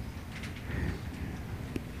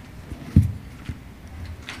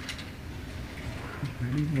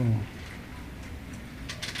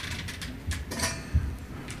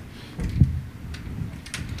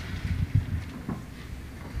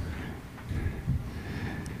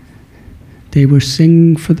They were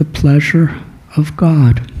singing for the pleasure of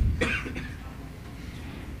God.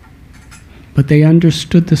 But they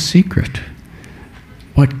understood the secret.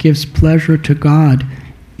 What gives pleasure to God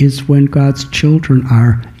is when God's children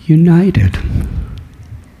are united.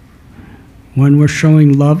 When we're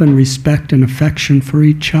showing love and respect and affection for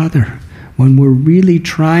each other. When we're really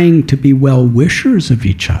trying to be well-wishers of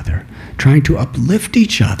each other, trying to uplift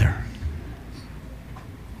each other.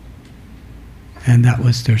 And that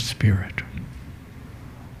was their spirit.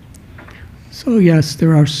 So yes,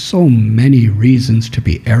 there are so many reasons to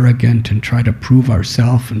be arrogant and try to prove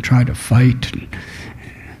ourselves and try to fight.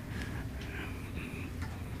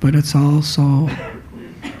 But it's also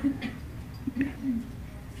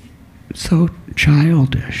so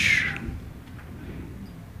childish.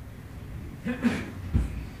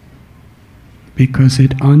 Because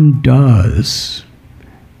it undoes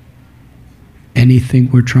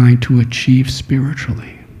anything we're trying to achieve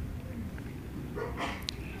spiritually.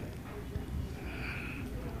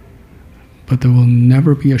 But there will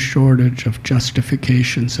never be a shortage of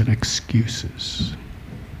justifications and excuses,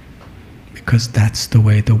 because that's the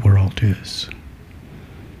way the world is.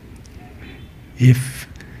 If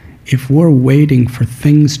we're waiting for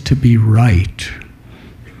things to be right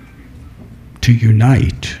to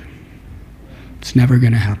unite, it's never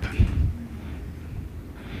going to happen,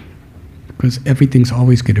 because everything's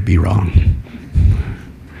always going to be wrong.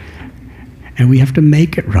 And we have to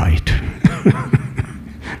make it right.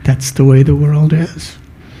 That's the way the world is.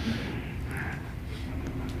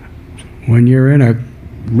 When you're in a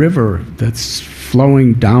river that's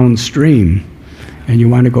flowing downstream and you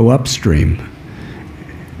want to go upstream,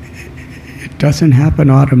 it doesn't happen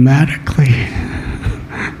automatically.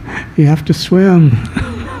 You have to swim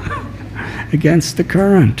against the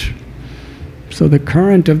current. So the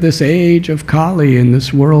current of this age of Kali in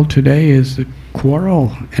this world today is the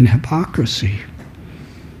quarrel and hypocrisy.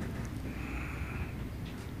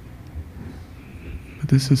 But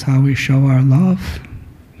this is how we show our love.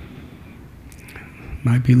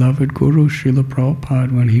 My beloved Guru Srila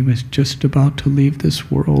Prabhupada, when he was just about to leave this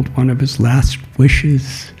world, one of his last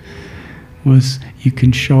wishes was, you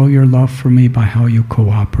can show your love for me by how you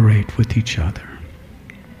cooperate with each other.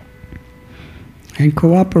 And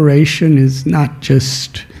cooperation is not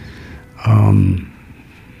just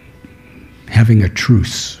having a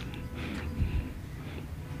truce.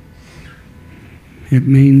 It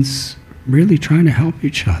means really trying to help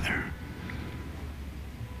each other.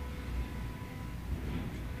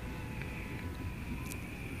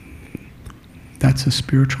 That's a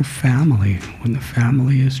spiritual family, when the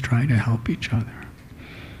family is trying to help each other.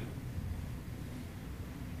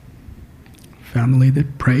 Family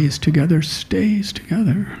that prays together stays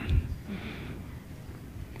together.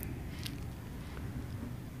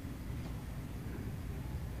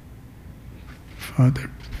 Father,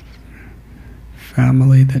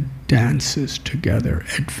 family that dances together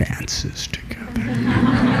advances together.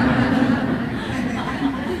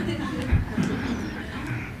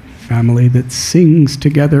 Family that sings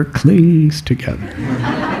together clings together.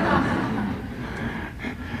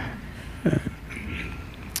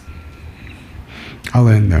 I'll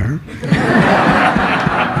end there.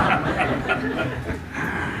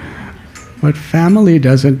 But family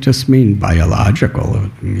doesn't just mean biological.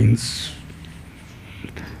 It means,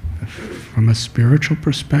 from a spiritual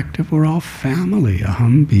perspective, we're all family.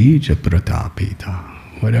 Aham bija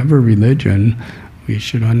pratapita. Whatever religion, we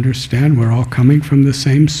should understand we're all coming from the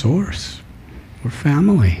same source. We're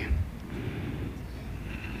family.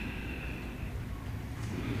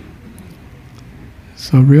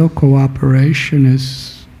 So real cooperation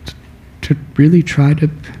is to really try to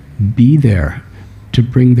be there, to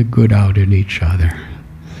bring the good out in each other.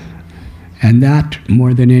 And that,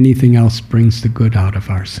 more than anything else, brings the good out of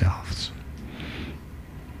ourselves.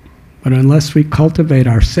 But unless we cultivate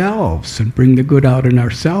ourselves and bring the good out in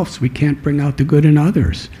ourselves, we can't bring out the good in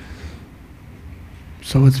others.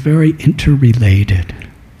 So it's very interrelated.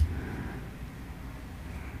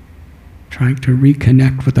 Trying to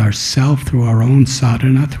reconnect with ourselves through our own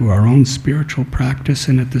sadhana, through our own spiritual practice,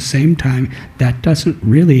 and at the same time, that doesn't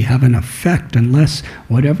really have an effect unless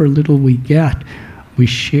whatever little we get, we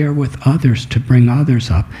share with others to bring others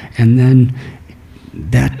up. And then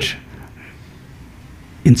that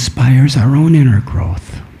inspires our own inner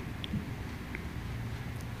growth.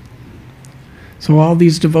 So all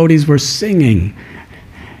these devotees were singing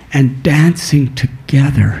and dancing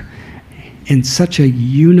together in such a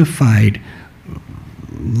unified,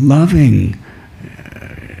 loving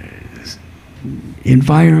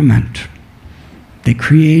environment. They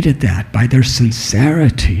created that by their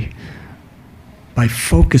sincerity, by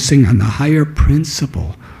focusing on the higher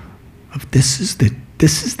principle of this is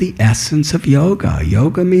the essence of yoga.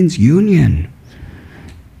 Yoga means union.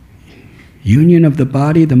 Union of the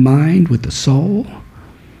body, the mind with the soul,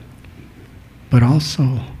 but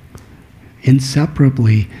also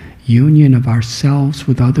inseparably union of ourselves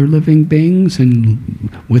with other living beings and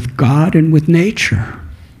with God and with nature.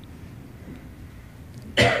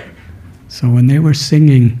 So when they were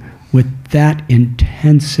singing with that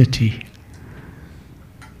intensity,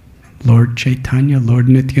 Lord Chaitanya, Lord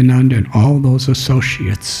Nityananda, and all those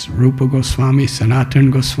associates, Rupa Goswami, Sanatan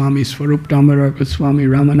Goswami, Swarup Damodar Goswami,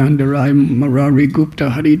 Ramananda Rai, Murari Gupta,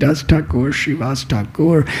 Haridas Thakur, Srivas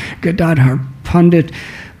Thakur, Gadadhar Pandit,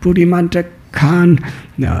 Pudimanta Khan,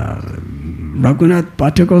 Raghunath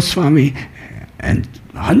Bhatta Goswami, and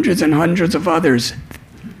hundreds of others,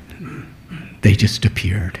 they just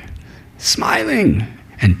appeared, smiling,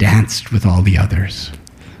 and danced with all the others.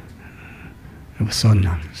 It was so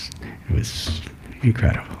nice. It was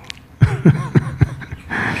incredible.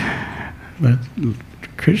 But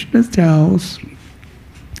Krishna tells,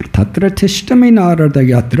 Tatra tishtami narada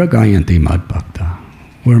yatra gayanti mad bhakta.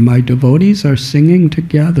 Where my devotees are singing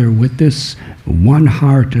together with this one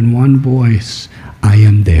heart and one voice, I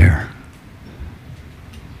am there.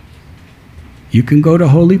 You can go to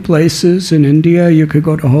holy places in India, you could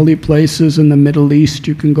go to holy places in the Middle East,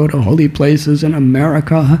 you can go to holy places in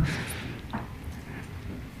America,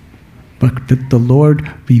 but that the Lord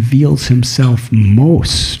reveals himself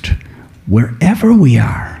most wherever we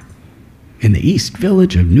are, in the East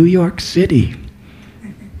Village of New York City,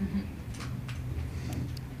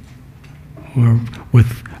 or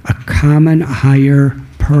with a common higher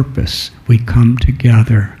purpose, we come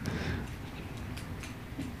together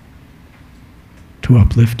to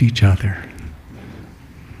uplift each other.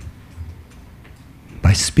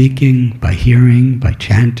 By speaking, by hearing, by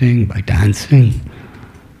chanting, by dancing.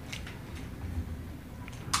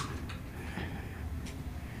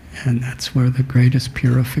 And that's where the greatest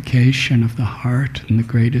purification of the heart and the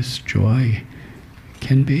greatest joy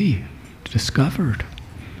can be discovered.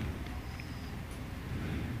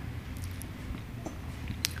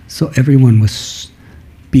 So everyone was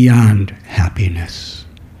beyond happiness.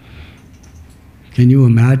 Can you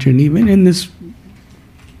imagine, even in this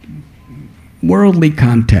worldly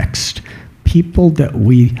context, people that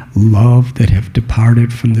we love that have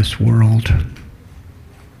departed from this world,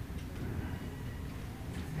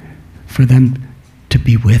 for them to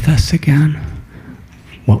be with us again?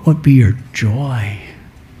 What would be your joy?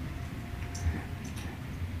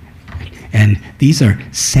 And these are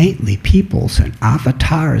saintly peoples and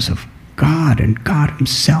avatars of God and God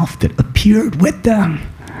Himself that appeared with them.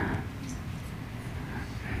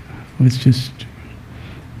 It was just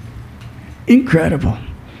incredible.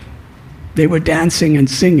 They were dancing and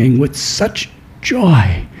singing with such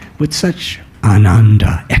joy, with such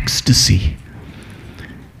ananda, ecstasy.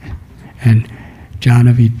 And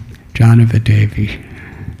Janavi Devi,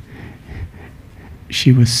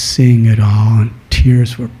 she was seeing it all, and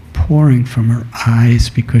tears were pouring from her eyes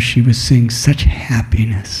because she was seeing such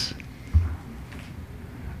happiness.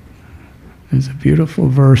 There's a beautiful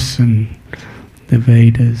verse in the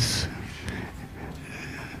Vedas.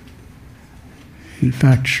 In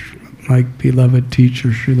fact, my beloved teacher,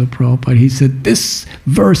 Srila Prabhupada, he said, this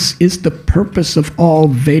verse is the purpose of all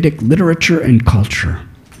Vedic literature and culture.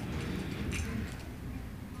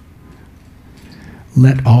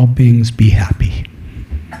 Let all beings be happy.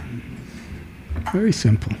 Very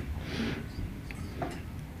simple.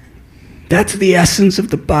 That's the essence of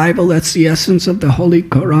the Bible. That's the essence of the Holy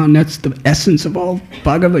Quran. That's the essence of all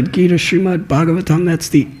Bhagavad Gita, Srimad Bhagavatam. That's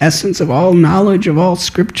the essence of all knowledge, of all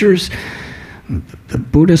scriptures. The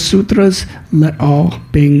Buddha Sutras, let all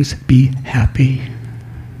beings be happy.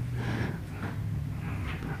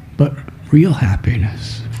 But real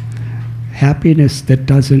happiness. Happiness that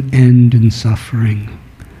doesn't end in suffering.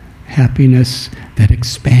 Happiness that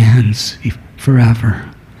expands forever.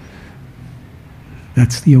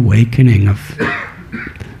 That's the awakening of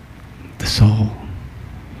the soul.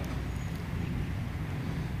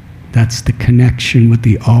 That's the connection with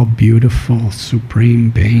the all-beautiful Supreme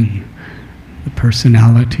Being, the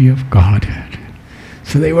personality of Godhead.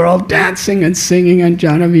 So they were all dancing and singing, and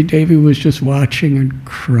Janavi Devi was just watching and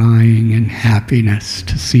crying in happiness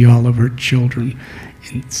to see all of her children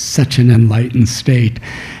in such an enlightened state.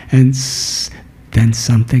 And then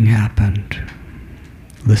something happened.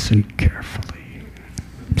 Listen carefully,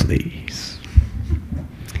 please.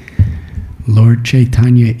 Lord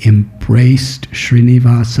Chaitanya embraced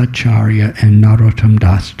Srinivasacharya and Narottam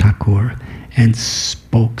Das Thakur and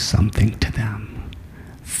spoke something to them.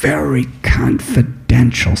 Very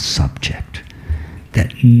confidential subject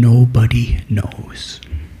that nobody knows.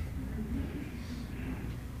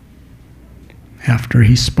 After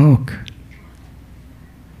he spoke,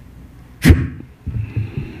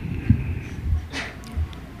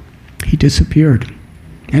 he disappeared.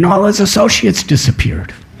 And all his associates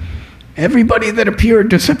disappeared. Everybody that appeared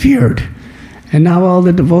disappeared. And now all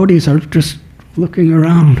the devotees are just looking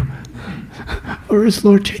around. Where is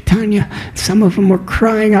Lord Chaitanya? Some of them were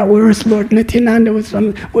crying out, where is Lord Nityananda?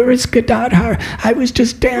 Where is Gadadhar? I was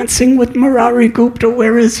just dancing with Murari Gupta,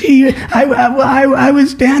 where is he? I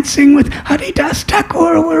was dancing with Haridas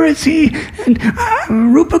Thakur, where is he?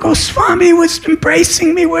 And Rupa Goswami was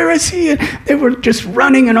embracing me, where is he? And they were just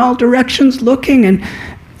running in all directions looking, and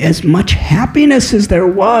as much happiness as there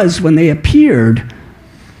was when they appeared,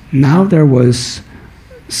 now there was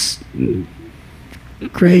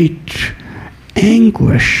great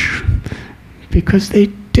anguish because they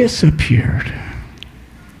disappeared.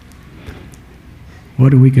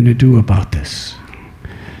 What are we going to do about this?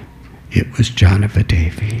 It was Janavi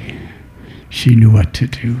Devi. She knew what to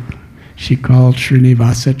do. She called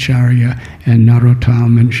Srinivasacharya and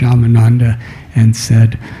Narottam and Shamananda and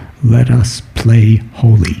said, let us play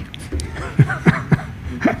holy.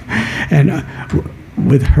 And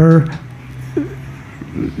with her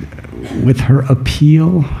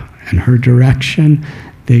appeal and her direction,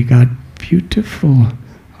 they got beautiful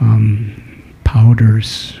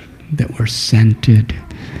powders that were scented,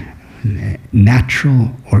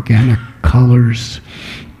 natural organic colors,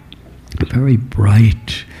 very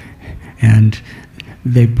bright, and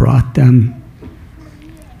they brought them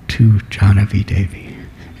to Janavi Devi.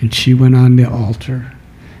 And she went on the altar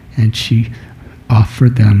and she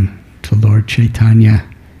offered them to Lord Chaitanya,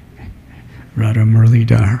 Radha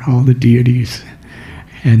Muralidhar, all the deities.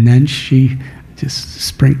 And then she just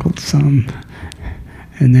sprinkled some,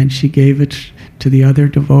 and then she gave it to the other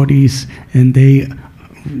devotees, and they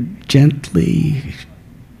gently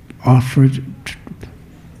offered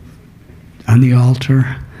on the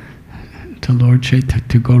altar to Lord Chaitanya,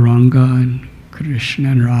 to Gauranga and Krishna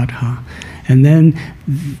and Radha. And then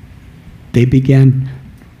they began,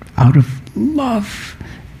 out of love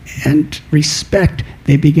and respect,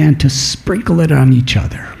 they began to sprinkle it on each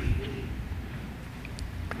other.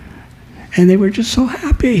 And they were just so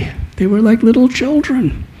happy. They were like little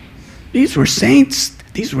children. These were saints.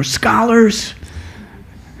 These were scholars.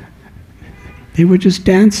 They were just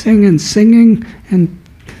dancing and singing and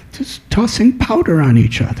just tossing powder on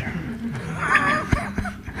each other.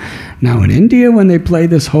 Now in India, when they play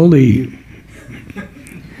this holy,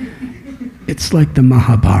 it's like the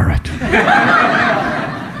Mahabharata.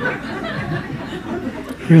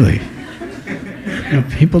 Really. You know,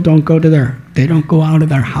 people don't go out of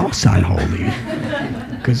their house on holy.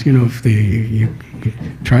 Because, you know, if you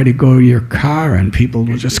try to go to your car and people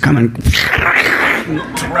will just come and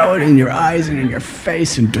throw it in your eyes and in your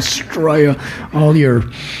face and destroy all your,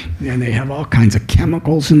 and they have all kinds of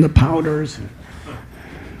chemicals in the powders.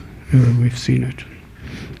 We've seen it.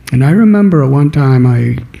 And I remember one time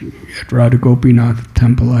at Radha Gopinath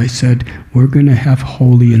temple, I said, we're going to have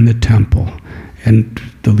holy in the temple. And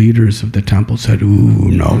the leaders of the temple said, ooh,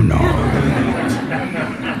 no.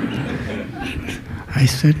 I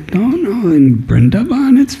said, no, in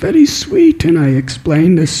Vrindavan it's very sweet. And I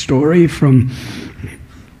explained this story that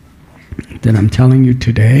I'm telling you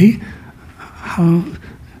today, how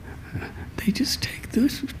they just take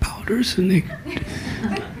those powders and they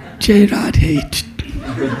Jai Radhe.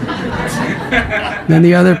 Then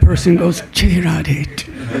the other person goes, Jai Radhe.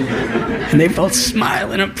 And they both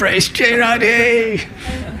smile and embrace Jai Radhe.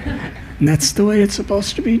 And that's the way it's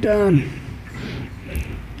supposed to be done.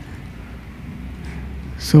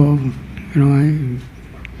 So, you know,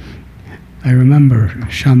 I remember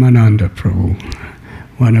Shamananda Prabhu,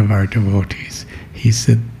 one of our devotees, he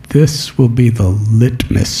said, this will be the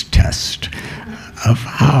litmus test of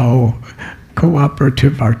how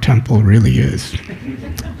cooperative our temple really is.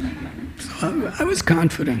 So I was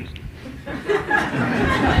confident.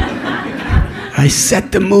 I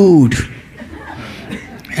set the mood.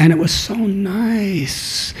 And it was so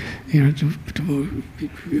nice, you know, to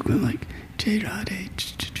go like, Jai Radhe,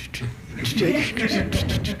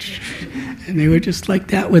 and they were just like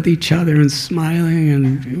that with each other and smiling,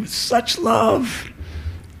 and it was such love.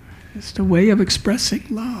 It's a way of expressing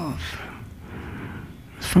love.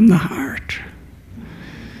 It's from the heart.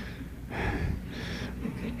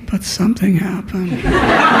 But something happened.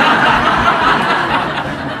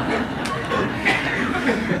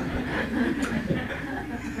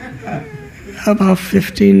 About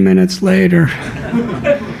 15 minutes later,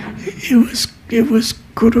 it was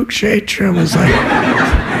Kurukshetra. It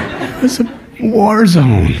was a war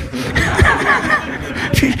zone.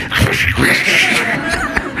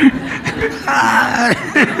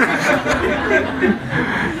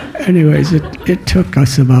 Anyways, it took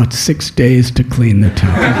us about 6 days to clean the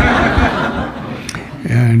temple.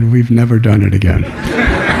 And we've never done it again.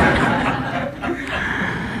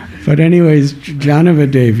 But anyways,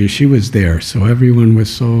 Janavadevi, she was there, so everyone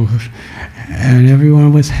was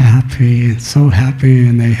happy, and so happy,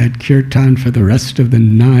 and they had kirtan for the rest of the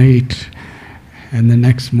night. And the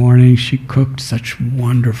next morning, she cooked such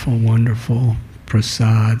wonderful, wonderful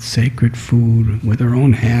prasad, sacred food. With her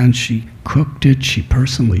own hands, she cooked it, she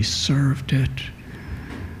personally served it.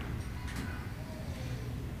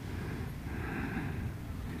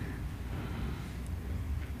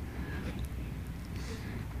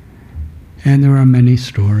 And there are many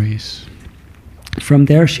stories. From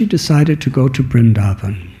there, she decided to go to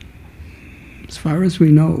Vrindavan. As far as we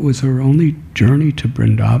know, it was her only journey to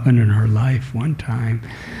Vrindavan in her life one time.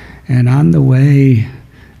 And on the way,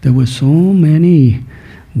 there were so many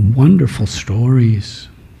wonderful stories.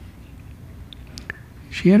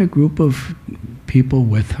 She had a group of people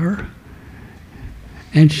with her,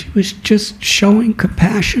 and she was just showing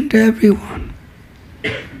compassion to everyone.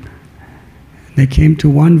 They came to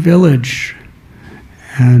one village,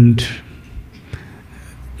 and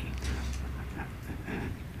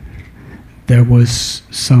there was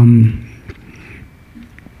some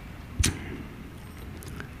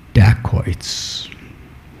dacoits,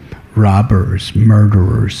 robbers,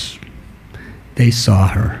 murderers. They saw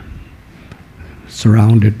her,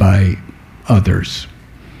 surrounded by others.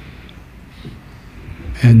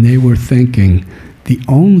 And they were thinking, the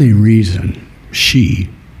only reason she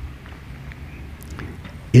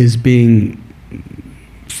is being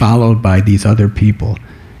followed by these other people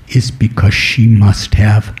is because she must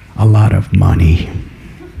have a lot of money.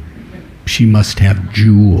 She must have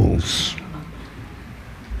jewels.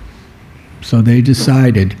 So they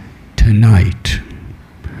decided, tonight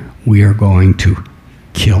we are going to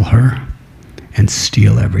kill her and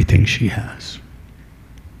steal everything she has.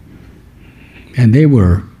 And they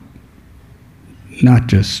were not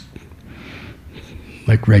just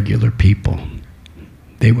like regular people.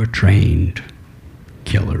 They were trained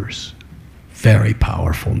killers, very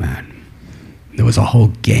powerful men. There was a whole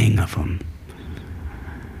gang of them.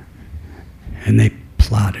 And they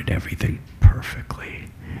plotted everything perfectly.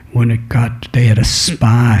 When it got, they had a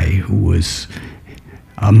spy who was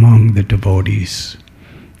among the devotees.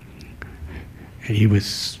 And he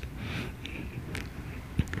was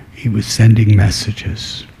sending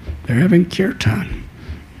messages. They're having kirtan.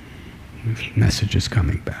 Messages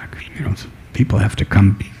coming back. You know, people have to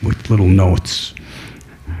come with little notes.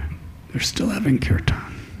 They're still having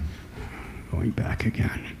kirtan. Going back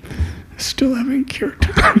again. Still having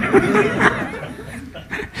kirtan.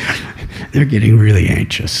 They're getting really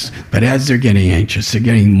anxious. But as they're getting anxious, they're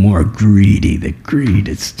getting more greedy. The greed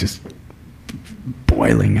is just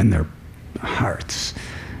boiling in their hearts.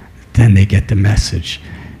 Then they get the message.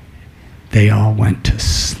 They all went to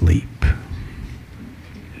sleep.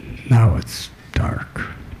 Now it's dark.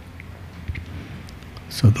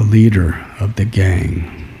 So the leader of the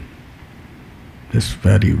gang, this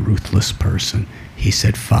very ruthless person, he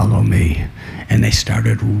said, "Follow me." And they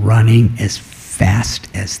started running as fast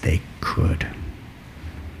as they could.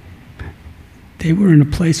 They were in a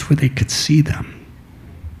place where they could see them.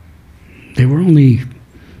 They were only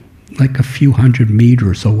like a few hundred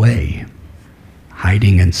meters away,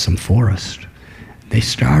 hiding in some forest. They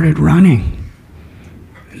started running.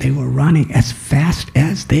 They were running as fast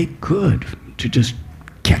as they could to just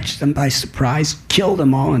catch them by surprise, kill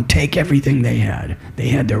them all, and take everything they had. They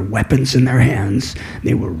had their weapons in their hands.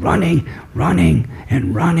 They were running, running,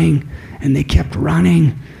 and running, and they kept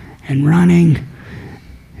running and running,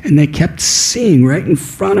 and they kept seeing right in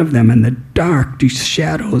front of them in the dark these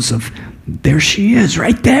shadows of, there she is,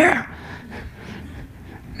 right there.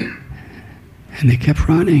 And they kept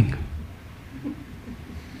running.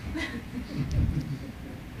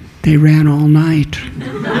 They ran all night.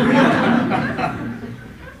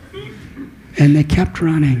 And they kept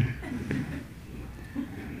running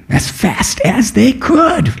as fast as they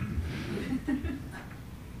could.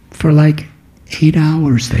 For like 8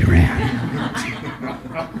 hours they ran.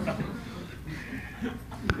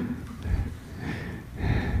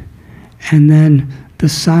 And then the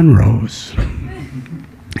sun rose,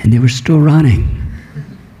 and they were still running.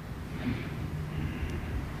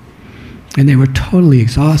 And they were totally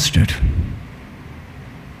exhausted.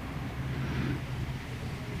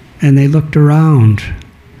 And they looked around.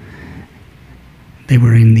 They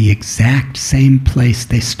were in the exact same place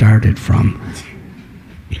they started from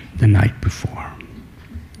the night before.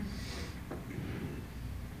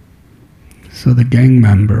 So the gang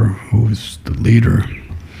member, who was the leader,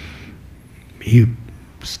 he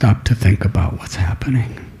stopped to think about what's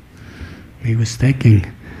happening. He was thinking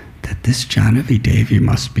that this Janavi Devi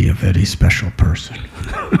must be a very special person.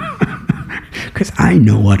 Because I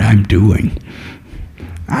know what I'm doing.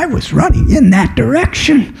 I was running in that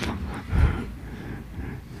direction.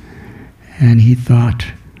 And he thought,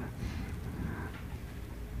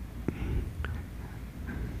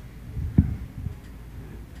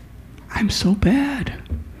 I'm so bad.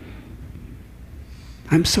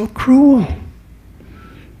 I'm so cruel.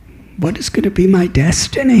 What is going to be my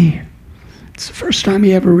destiny? It's the first time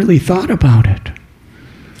he ever really thought about it.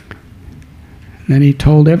 And then he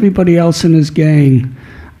told everybody else in his gang,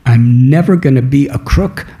 I'm never going to be a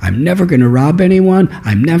crook. I'm never going to rob anyone.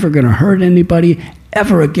 I'm never going to hurt anybody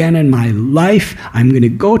ever again in my life. I'm going to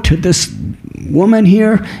go to this woman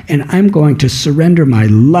here, and I'm going to surrender my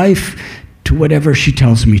life to whatever she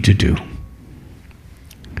tells me to do.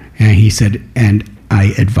 And he said, and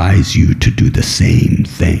I advise you to do the same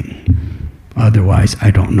thing. Otherwise,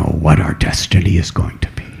 I don't know what our destiny is going to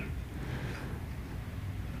be.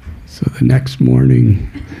 So the next morning,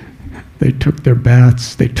 they took their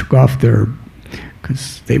baths, they took off their,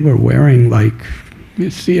 because they were wearing like,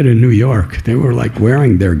 you see it in New York, they were like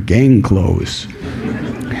wearing their gang clothes.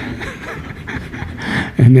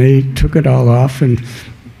 And they took it all off and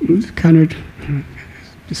kind of,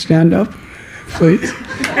 stand up, please.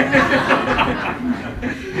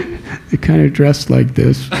 They kind of dressed like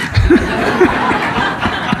this.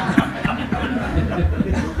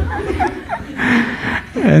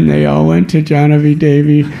 And they all went to Janavi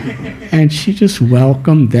Devi, and she just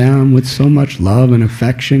welcomed them with so much love and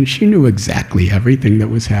affection. She knew exactly everything that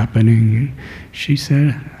was happening. They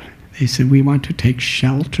said, we want to take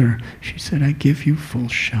shelter. She said, I give you full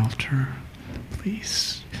shelter.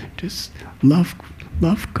 Please, just love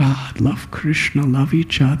God, love Krishna, love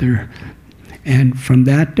each other. And from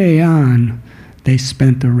that day on, they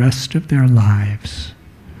spent the rest of their lives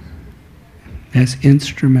as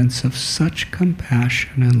instruments of such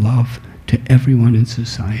compassion and love to everyone in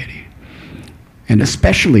society. And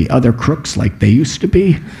especially other crooks like they used to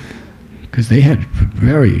be, because they had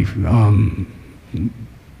very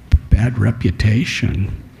bad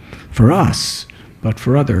reputation for us, but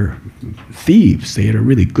for other thieves, they had a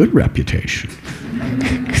really good reputation,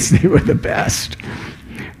 because they were the best.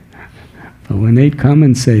 But when they'd come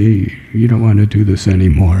and say, you don't want to do this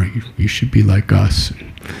anymore, you should be like us,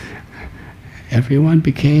 everyone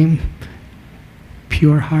became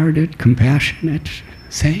pure-hearted, compassionate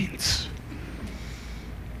saints.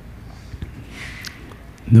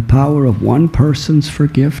 The power of one person's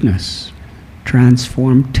forgiveness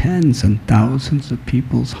transformed tens and thousands of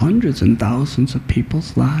people's, hundreds and thousands of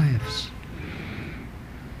people's lives.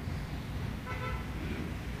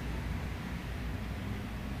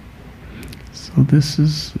 So this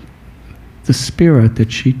is the spirit that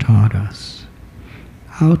she taught us.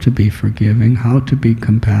 How to be forgiving, how to be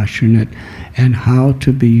compassionate, and how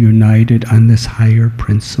to be united on this higher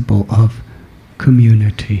principle of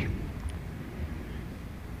community.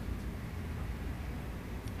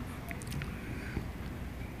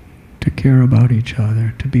 To care about each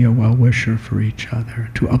other, to be a well-wisher for each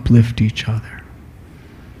other, to uplift each other.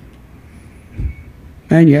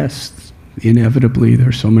 And yes, inevitably there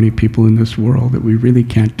are so many people in this world that we really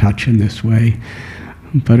can't touch in this way.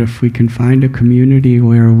 But if we can find a community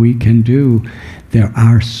where we can do, there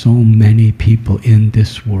are so many people in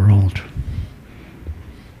this world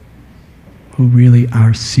who really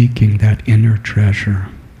are seeking that inner treasure.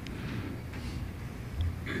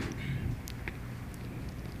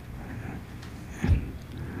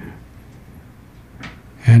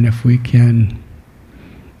 And if we can,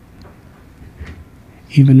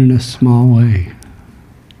 even in a small way,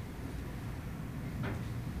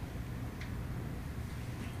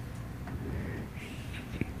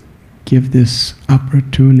 give this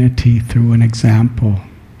opportunity through an example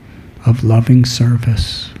of loving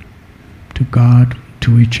service to God,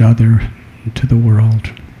 to each other, and to the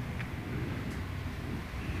world,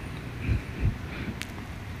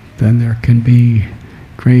 then there can be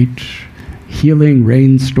great healing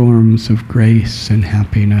rainstorms of grace and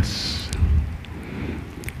happiness.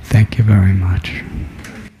 Thank you very much.